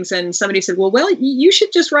these things, and somebody said, well, you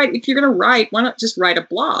should just write, if you're going to write, why not just write a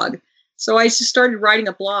blog? So I just started writing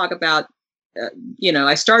a blog about,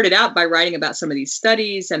 I started out by writing about some of these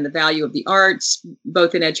studies and the value of the arts,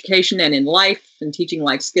 both in education and in life, and teaching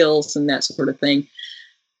life skills and that sort of thing.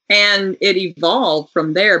 And it evolved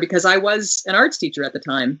from there because I was an arts teacher at the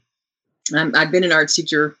time. I've been an arts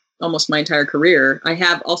teacher almost my entire career. I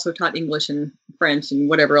have also taught English and French and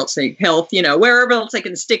whatever else, health, wherever else I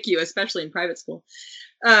can stick you, especially in private school.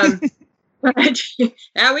 But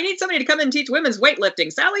we need somebody to come and teach women's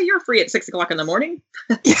weightlifting. Sally, you're free at 6 o'clock in the morning.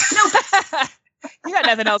 You got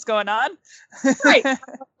nothing else going on. Right.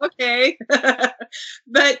 Okay.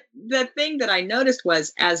 But the thing that I noticed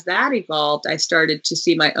was, as that evolved, I started to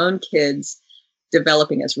see my own kids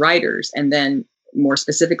developing as writers, and then more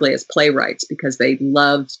specifically as playwrights, because they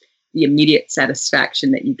loved the immediate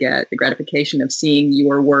satisfaction that you get, the gratification of seeing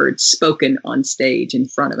your words spoken on stage in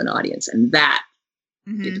front of an audience. And that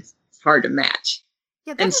is hard to match.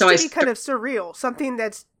 Yeah, that And has so to I be kind of surreal. Something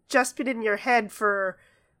that's just been in your head for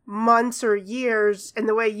months or years, and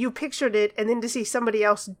the way you pictured it, and then to see somebody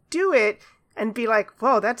else do it and be like,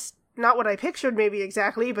 whoa, that's not what I pictured maybe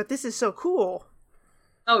exactly, but this is so cool.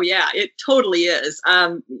 Oh, yeah, it totally is.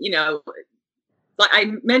 Like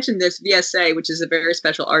I mentioned this VSA, which is a very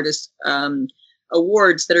special artist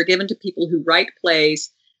awards that are given to people who write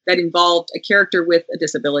plays that involved a character with a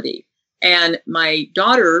disability. And my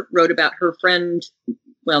daughter wrote about her friend,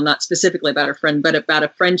 well, not specifically about her friend, but about a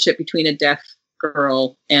friendship between a deaf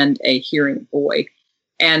girl and a hearing boy.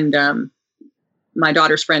 And my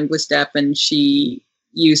daughter's friend was deaf, and she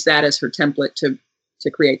used that as her template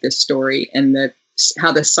to create this story, and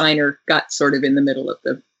how the signer got sort of in the middle of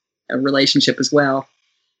the relationship as well,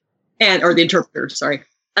 or the interpreter, sorry.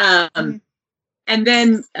 And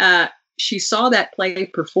then she saw that play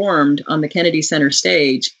performed on the Kennedy Center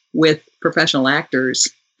stage with professional actors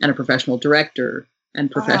and a professional director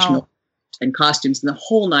and professional and costumes and the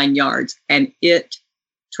whole 9 yards. And it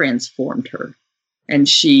transformed her. And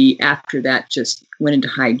she, after that, just went into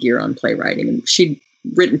high gear on playwriting. And she'd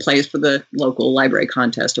written plays for the local library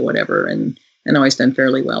contest or whatever, and always done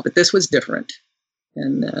fairly well. But this was different.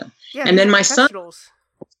 And then my son,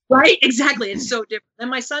 right, exactly. It's so different. Then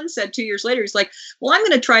my son said 2 years later, he's like, well, I'm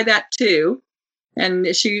going to try that too.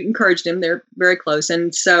 And she encouraged him. They're very close.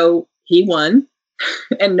 And so he won,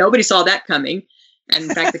 and nobody saw that coming. And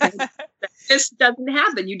in fact, this doesn't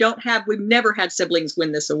happen. We've never had siblings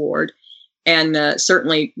win this award. And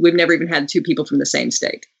certainly we've never even had two people from the same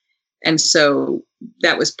state. And so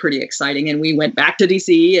that was pretty exciting. And we went back to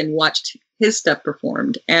DC and watched his stuff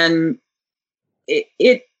performed. And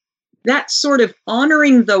it that sort of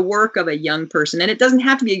honoring the work of a young person, and it doesn't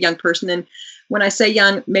have to be a young person. And when I say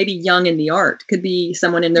young, maybe young in the art, could be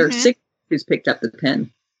someone in their 60s who's picked up the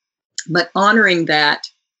pen. But honoring that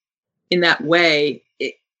in that way,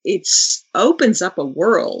 it opens up a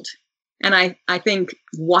world. And I think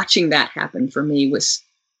watching that happen for me was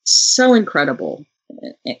so incredible.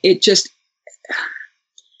 It just,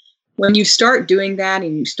 when you start doing that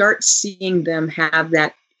and you start seeing them have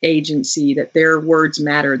that agency, that their words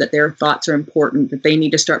matter, that their thoughts are important, that they need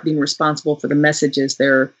to start being responsible for the messages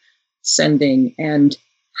they're sending and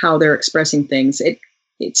how they're expressing things.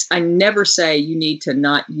 I never say you need to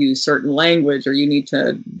not use certain language or you need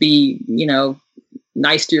to be,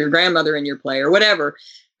 nice to your grandmother in your play or whatever.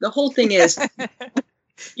 The whole thing is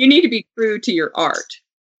you need to be true to your art.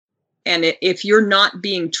 And if you're not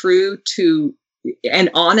being true to and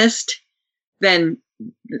honest, then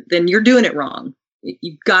you're doing it wrong.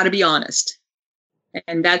 You've got to be honest.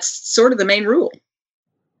 And that's sort of the main rule.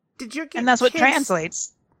 And that's what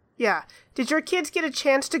translates. Yeah. Did your kids get a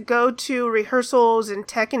chance to go to rehearsals and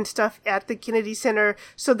tech and stuff at the Kennedy Center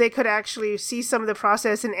so they could actually see some of the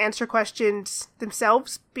process and answer questions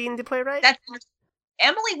themselves, being the playwright?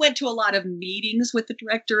 Emily went to a lot of meetings with the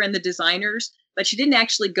director and the designers, but she didn't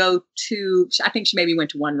actually go to, I think she maybe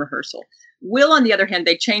went to one rehearsal. Will, on the other hand,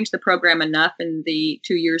 they changed the program enough in the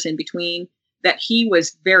 2 years in between that he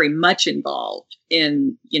was very much involved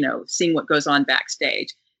in, seeing what goes on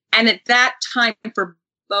backstage. And at that time, for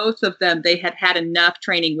both of them, they had enough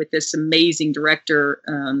training with this amazing director,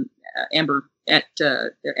 Amber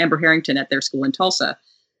Harrington at their school in Tulsa,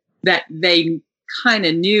 that they kind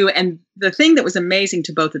of knew. And the thing that was amazing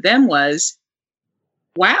to both of them was,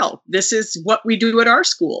 wow, this is what we do at our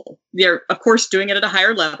school. They're, of course, doing it at a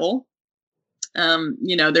higher level.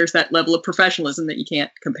 There's that level of professionalism that you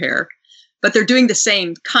can't compare, but they're doing the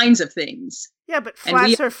same kinds of things. Yeah, but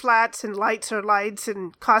flats are flats and lights are lights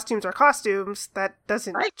and costumes are costumes. That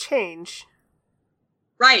doesn't change.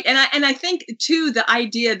 Right. And I think, too, the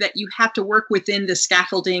idea that you have to work within the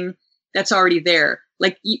scaffolding that's already there.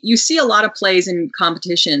 Like you see a lot of plays in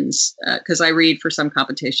competitions, because I read for some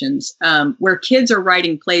competitions, where kids are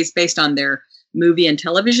writing plays based on their movie and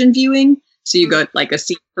television viewing. So you go like a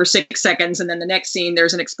scene for 6 seconds and then the next scene,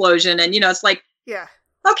 there's an explosion. And, it's like, yeah,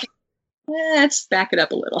 okay, let's back it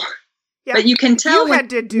up a little. Yeah, but you can tell you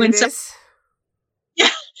had to do this.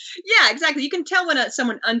 Yeah, exactly. You can tell when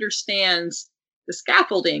someone understands the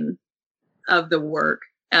scaffolding of the work,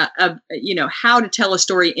 of how to tell a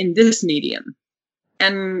story in this medium,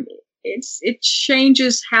 and it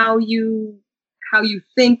changes how you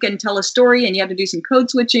think and tell a story, and you have to do some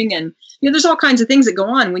code switching, and there's all kinds of things that go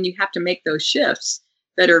on when you have to make those shifts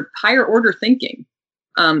that are higher order thinking.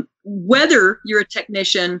 Whether you're a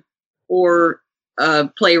technician or a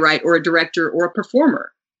playwright or a director or a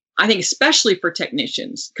performer. I think especially for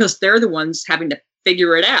technicians, because they're the ones having to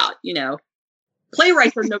figure it out.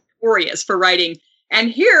 Playwrights are notorious for writing,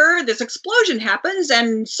 and here this explosion happens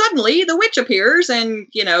and suddenly the witch appears and,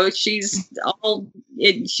 she's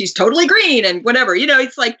totally green and whatever,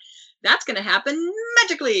 it's like, that's going to happen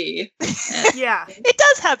magically. Yeah. It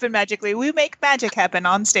does happen magically. We make magic happen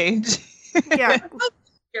on stage. Yeah.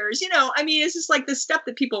 It's just like the stuff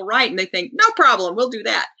that people write and they think, no problem, we'll do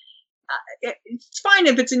that. It's fine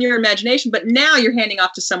if it's in your imagination, but now you're handing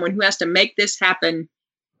off to someone who has to make this happen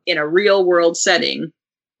in a real world setting.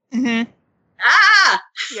 Mm-hmm.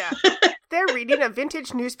 Yeah. They're reading a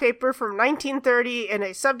vintage newspaper from 1930 in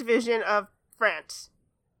a subdivision of France.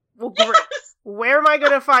 Well, great. Where am I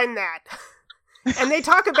going to find that? And they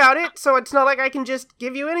talk about it, so it's not like I can just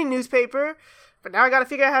give you any newspaper. But now I got to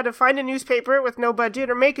figure out how to find a newspaper with no budget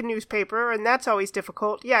or make a newspaper, and that's always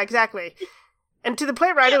difficult. Yeah, exactly. And to the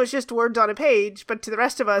playwright, it was just words on a page, but to the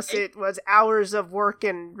rest of us, it was hours of work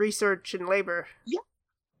and research and labor. Yeah.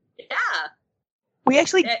 We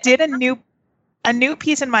actually did a new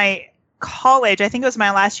piece in my college. I think it was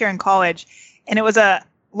my last year in college, and it was a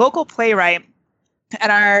local playwright.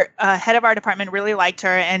 And our head of our department really liked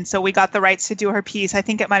her, and so we got the rights to do her piece. I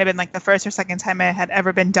think it might have been like the first or second time it had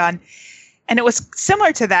ever been done. And it was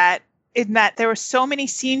similar to that in that there were so many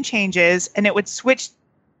scene changes, and it would switch.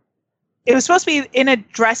 It was supposed to be in a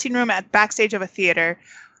dressing room at backstage of a theater,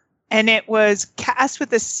 and it was cast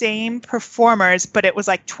with the same performers, but it was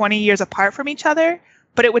like 20 years apart from each other,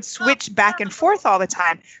 but it would switch back and forth all the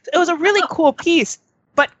time. It was a really cool piece.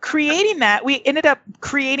 But creating that, we ended up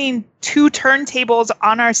creating 2 turntables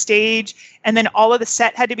on our stage, and then all of the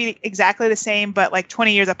set had to be exactly the same, but like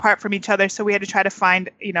 20 years apart from each other. So we had to try to find,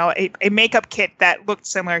 a makeup kit that looked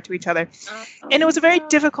similar to each other. And it was a very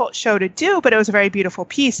difficult show to do, but it was a very beautiful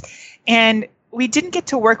piece. And we didn't get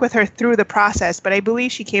to work with her through the process, but I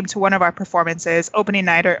believe she came to one of our performances, opening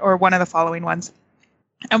night or one of the following ones.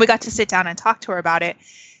 And we got to sit down and talk to her about it.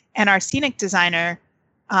 And our scenic designer,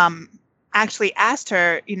 actually asked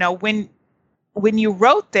her, when you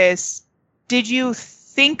wrote this, did you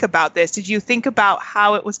think about this? Did you think about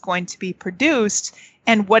how it was going to be produced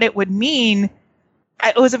and what it would mean?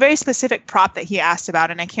 It was a very specific prop that he asked about,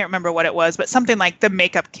 and I can't remember what it was, but something like the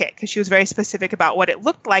makeup kit, because she was very specific about what it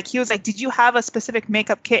looked like. He was like, did you have a specific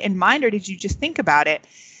makeup kit in mind, or did you just think about it?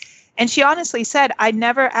 And she honestly said, I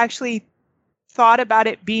never actually thought about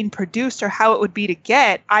it being produced or how it would be to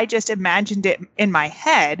get. I just imagined it in my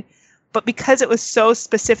head. But because it was so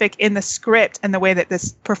specific in the script and the way that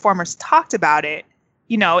this performers talked about it,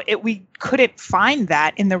 we couldn't find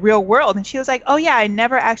that in the real world. And she was like, oh yeah, I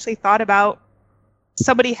never actually thought about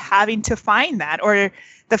somebody having to find that, or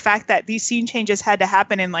the fact that these scene changes had to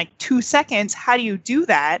happen in like 2 seconds. How do you do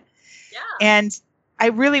that? Yeah. And I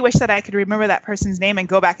really wish that I could remember that person's name and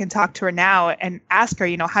go back and talk to her now and ask her,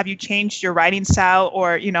 have you changed your writing style,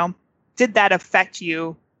 or, did that affect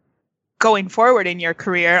you going forward in your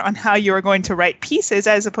career on how you were going to write pieces,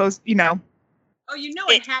 as opposed, it had to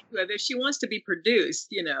have. If she wants to be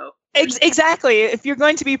produced, Exactly. If you're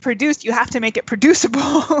going to be produced, you have to make it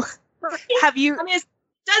producible. Have you? I mean, it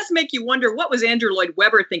does make you wonder, what was Andrew Lloyd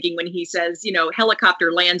Webber thinking when he says,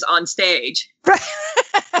 helicopter lands on stage? Right.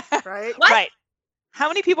 Right. What? Right. How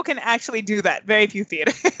many people can actually do that? Very few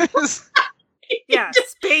theaters. Yeah,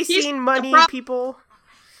 spacing, money, people.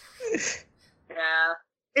 Yeah.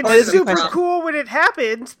 It's super cool when it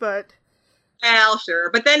happens, but... Well, sure.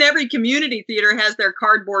 But then every community theater has their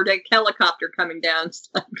cardboard helicopter coming down. It's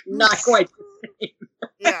like not quite the same.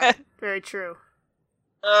 Yeah, very true.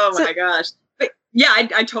 Oh my gosh. But yeah,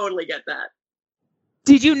 I totally get that.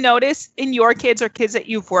 Did you notice in your kids or kids that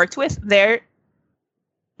you've worked with, their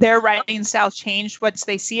writing style changed once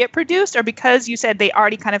they see it produced? Or because you said they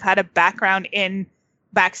already kind of had a background in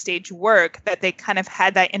backstage work, that they kind of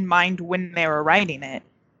had that in mind when they were writing it?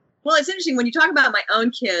 Well, it's interesting when you talk about my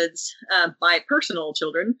own kids, my personal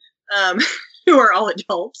children, who are all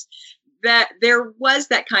adults, that there was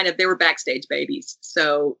that kind of, they were backstage babies.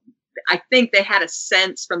 So I think they had a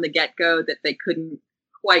sense from the get-go that they couldn't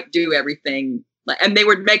quite do everything. And they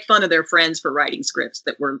would make fun of their friends for writing scripts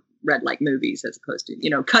that were read like movies, as opposed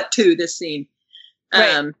to, cut to this scene.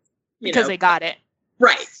 Right. Because they got it.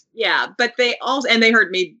 Right. Yeah. But they also, and they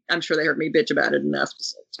heard me, I'm sure they heard me bitch about it enough to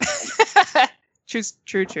say.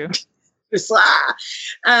 True.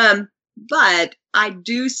 But I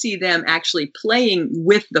do see them actually playing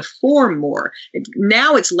with the form more.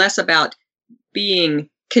 Now it's less about being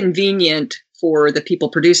convenient for the people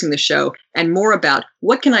producing the show and more about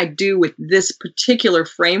what can I do with this particular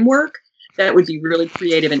framework that would be really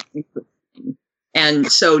creative and interesting.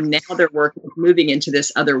 And so now they're moving into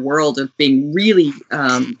this other world of being really,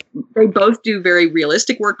 they both do very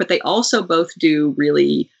realistic work, but they also both do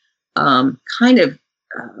really kind of,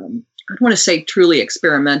 I don't want to say truly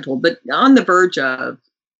experimental, but on the verge of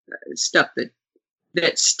stuff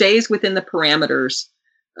that stays within the parameters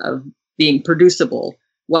of being producible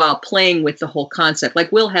while playing with the whole concept.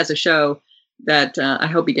 Like Will has a show that I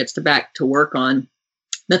hope he gets back to work on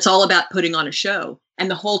that's all about putting on a show. And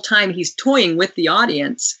the whole time he's toying with the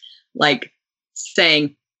audience, like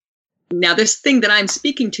saying, now this thing that I'm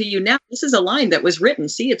speaking to you now, this is a line that was written.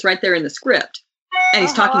 See, it's right there in the script. And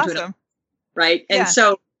he's talking to it. Right. And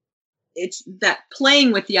so it's that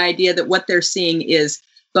playing with the idea that what they're seeing is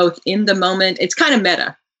both in the moment. It's kind of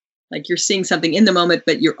meta, like you're seeing something in the moment,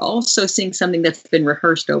 but you're also seeing something that's been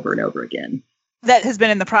rehearsed over and over again. That has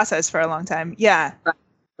been in the process for a long time. Yeah.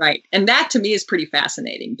 Right. And that to me is pretty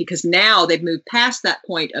fascinating because now they've moved past that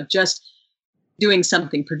point of just doing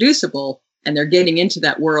something producible and they're getting into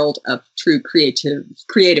that world of true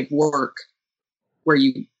creative work where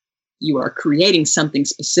you are creating something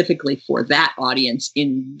specifically for that audience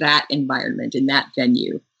in that environment, in that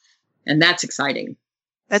venue. And that's exciting.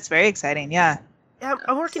 That's very exciting. Yeah. Yeah,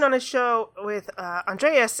 I'm working on a show with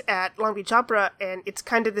Andreas at Long Beach Opera, and it's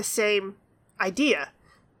kind of the same idea.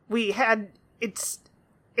 It's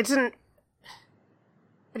an,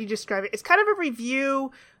 how do you describe it? It's kind of a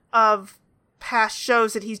review of past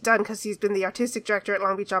shows that he's done because he's been the artistic director at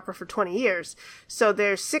Long Beach Opera for 20 years. So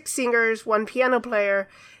there's 6 singers, 1 piano player,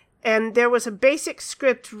 and there was a basic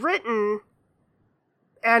script written,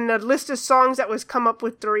 and a list of songs that was come up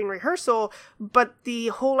with during rehearsal, but the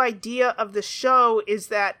whole idea of the show is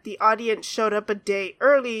that the audience showed up a day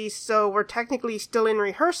early, so we're technically still in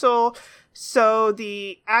rehearsal, so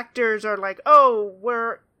the actors are like, oh,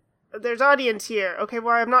 there's audience here. Okay,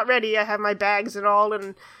 well, I'm not ready. I have my bags and all,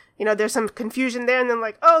 and, you know, there's some confusion there, and then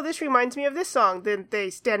like, oh, this reminds me of this song. Then they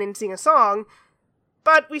stand and sing a song.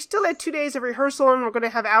 But we still had 2 days of rehearsal, and we're going to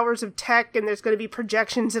have hours of tech, and there's going to be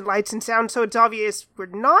projections and lights and sound, so it's obvious we're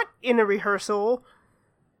not in a rehearsal.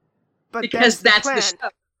 But because that's the show.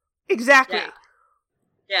 Exactly.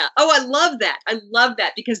 Yeah. Oh, I love that. I love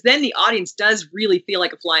that, because then the audience does really feel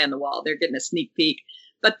like a fly on the wall. They're getting a sneak peek,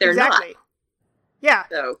 but they're not. Yeah.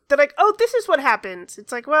 So. They're like, oh, this is what happens.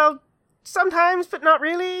 It's like, well, sometimes, but not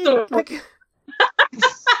really. Like...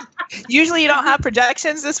 Usually you don't have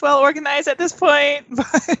projections this well organized at this point. But...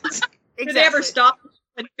 Exactly. Did they ever stop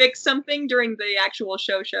and fix something during the actual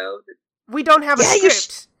show? We don't have a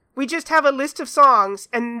script. We just have a list of songs,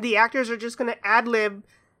 and the actors are just going to ad-lib.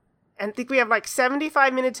 And I think we have like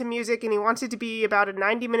 75 minutes of music, and he wants it to be about a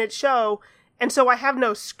 90-minute show. And so I have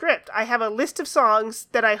no script. I have a list of songs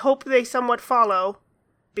that I hope they somewhat follow,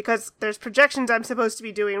 because there's projections I'm supposed to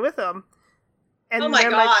be doing with them. And oh my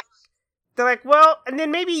God. They're like, well, and then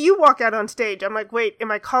maybe you walk out on stage. I'm like, wait, am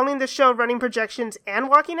I calling the show running projections and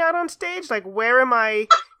walking out on stage? Like, where am I?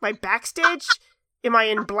 Am I backstage? Am I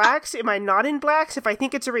in blacks? Am I not in blacks? If I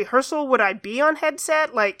think it's a rehearsal, would I be on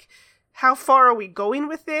headset? Like, how far are we going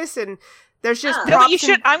with this? And there's just no, you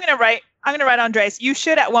should. I'm gonna write, Andres. You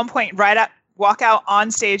should at one point walk out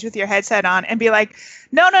on stage with your headset on and be like,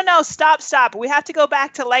 no, stop. We have to go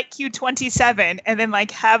back to light cue 27, and then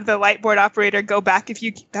like have the light board operator go back.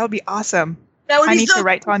 That would be awesome. I need to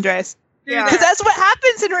write to Andres. Yeah. Because that's what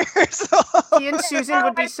happens in rehearsal. He and Susan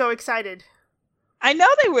would be so excited. I know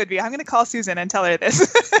they would be. I'm going to call Susan and tell her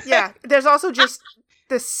this. Yeah. There's also just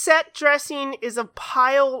the set dressing is a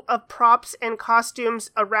pile of props and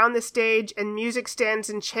costumes around the stage and music stands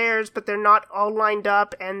and chairs, but they're not all lined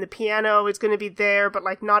up, and the piano is going to be there, but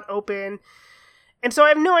like not open. And so I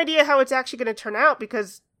have no idea how it's actually going to turn out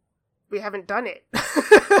because we haven't done it.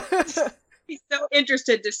 He's so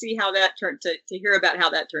interested to see how that to hear about how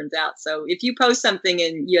that turns out. So if you post something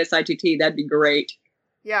in USITT, that'd be great.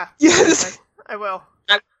 Yeah. Yes. I will.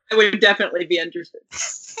 I would definitely be interested.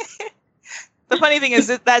 The funny thing is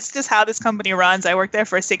that's just how this company runs. I worked there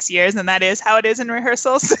for 6 years, and that is how it is in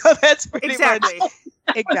rehearsals. So that's pretty much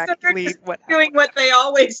exactly what doing what they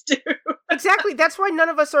always do. Exactly. That's why none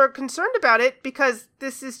of us are concerned about it, because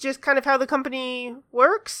this is just kind of how the company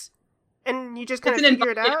works, and you just kind of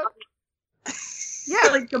figure it out. Yeah,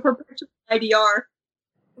 like the perpetual IDR.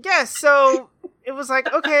 Yeah. So it was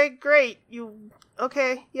like, okay, great.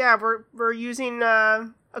 Yeah, we're using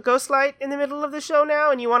a ghost light in the middle of the show now,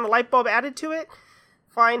 and you want a light bulb added to it?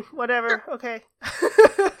 Fine, whatever. Okay. I'll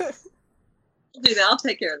do that. I'll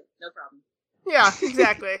take care of it. No problem. Yeah,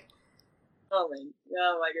 exactly. Oh my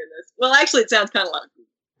goodness. Well, actually, it sounds kind of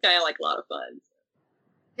like a lot of fun.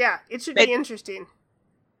 Yeah, it should be interesting.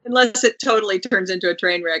 Unless it totally turns into a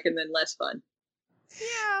train wreck and then less fun.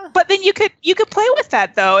 Yeah. But then you could play with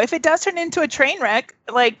that though. If it does turn into a train wreck,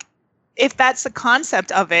 like if that's the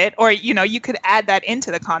concept of it, or you could add that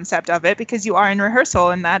into the concept of it because you are in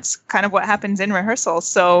rehearsal, and that's kind of what happens in rehearsal.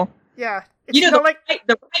 So yeah, the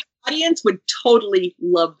right audience would totally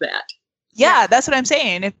love that. Yeah, that's what I'm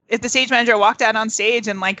saying. If the stage manager walked out on stage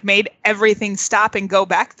and like made everything stop and go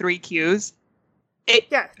back 3 cues,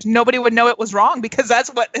 nobody would know it was wrong because that's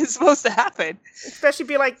what is supposed to happen. Especially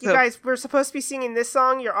be like, you guys, we're supposed to be singing this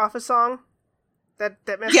song. You're off a song. That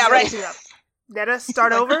messes everything up. Netta,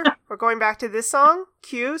 start over. We're going back to this song.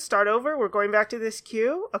 Cue, start over. We're going back to this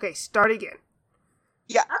cue. Okay, start again.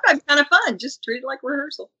 Yeah, that's kind of fun. Just treat it like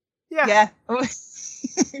rehearsal. Yeah.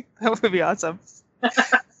 That would be awesome.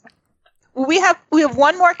 We have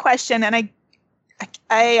one more question, and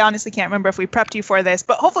I honestly can't remember if we prepped you for this,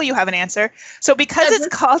 but hopefully you have an answer. So because it's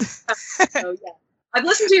called... Oh, yeah. I've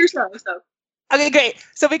listened to your show, so... Okay, great.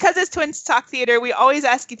 So because it's Twins Talk Theater, we always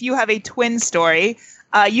ask if you have a twin story.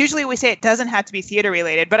 Usually we say it doesn't have to be theater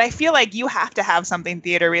related, but I feel like you have to have something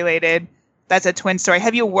theater related that's a twin story.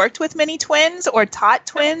 Have you worked with many twins or taught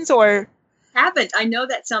twins or... Haven't. I know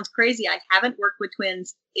that sounds crazy. I haven't worked with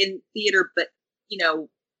twins in theater, but, a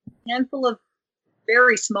handful of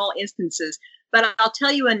very small instances. But I'll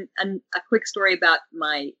tell you a quick story about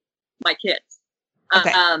my kids.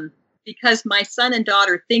 Okay. Because my son and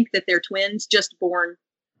daughter think that they're twins, just born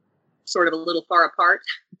sort of a little far apart.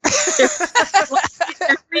 They're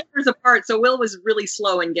 3 years apart, so Will was really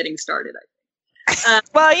slow in getting started, I think.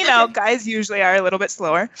 Well, guys usually are a little bit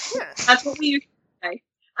slower. Yeah, that's what we usually say.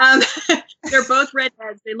 They're both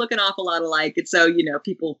redheads. They look an awful lot alike. And so,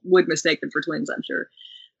 people would mistake them for twins, I'm sure.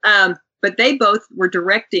 But they both were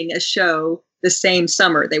directing a show the same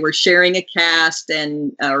summer. They were sharing a cast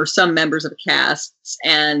or some members of a cast,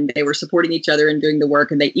 and they were supporting each other and doing the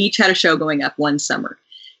work. And they each had a show going up one summer.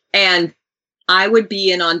 And I would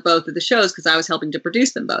be in on both of the shows because I was helping to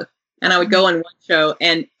produce them both. And I would go on one show,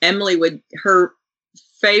 and Emily her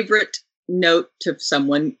favorite note to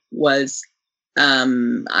someone was, I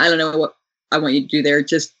don't know what I want you to do there.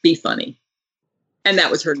 Just be funny. And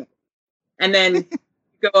that was her note. And then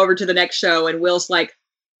go over to the next show, and Will's like,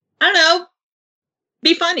 I don't know,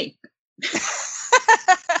 be funny.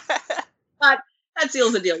 But that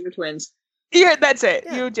seals the deal. You're twins. Yeah, that's it.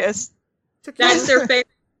 Yeah. You just... That's their favorite.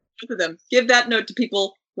 Both of them. Give that note to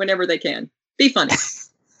people whenever they can. Be funny.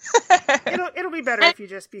 It'll be better if you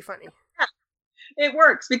just be funny. It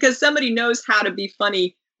works because somebody knows how to be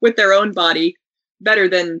funny with their own body better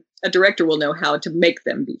than a director will know how to make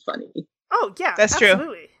them be funny. Oh, yeah. That's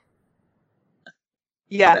absolutely. true.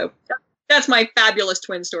 Yeah. So, that's my fabulous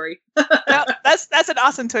twin story. No, that's an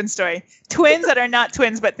awesome twin story. Twins that are not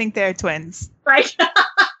twins but think they're twins. Right.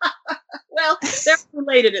 Well, they're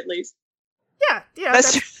related at least. Yeah,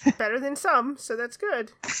 that's better than some, so that's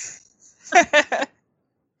good.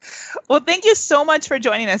 Well, thank you so much for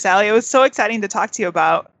joining us, Allie. It was so exciting to talk to you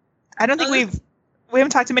about. I don't think we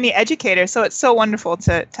haven't talked to many educators, so it's so wonderful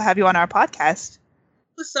to have you on our podcast.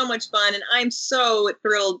 It was so much fun, and I'm so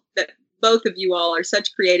thrilled that both of you all are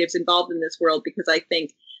such creatives involved in this world, because I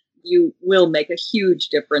think you will make a huge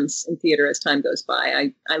difference in theater as time goes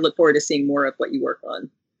by. I look forward to seeing more of what you work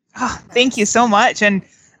on. Oh, thank you so much. And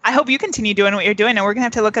I hope you continue doing what you're doing. And we're going to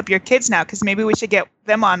have to look up your kids now, because maybe we should get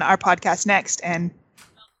them on our podcast next. And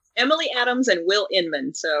Emily Adams and Will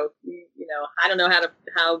Inman. So, I don't know how to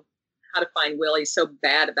find Will. He's so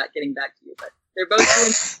bad about getting back to you, but they're both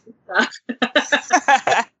doing stuff.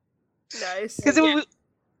 Nice. Because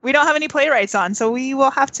we don't have any playwrights on, so we will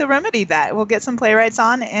have to remedy that. We'll get some playwrights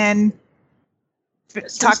on and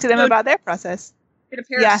talk to them about their process. Get a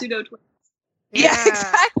pair of pseudo twins. Yeah,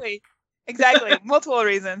 exactly. Multiple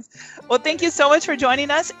reasons. Well, thank you so much for joining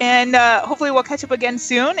us, and hopefully we'll catch up again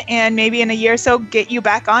soon, and maybe in a year or so get you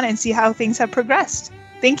back on and see how things have progressed.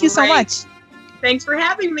 Thank you so much. Thanks for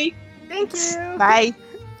having me. Thank you. Bye.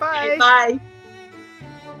 Bye. Bye.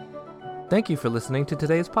 Thank you for listening to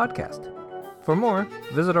today's podcast. For more,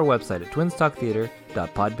 visit our website at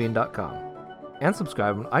twinstalktheater.podbean.com and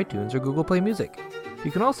subscribe on iTunes or Google Play Music.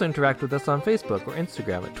 You can also interact with us on Facebook or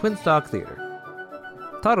Instagram at Twinstalk Theater.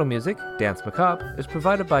 Title music, Dance Macabre, is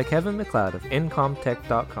provided by Kevin MacLeod of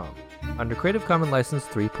Incomtech.com under Creative Commons License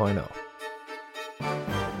 3.0.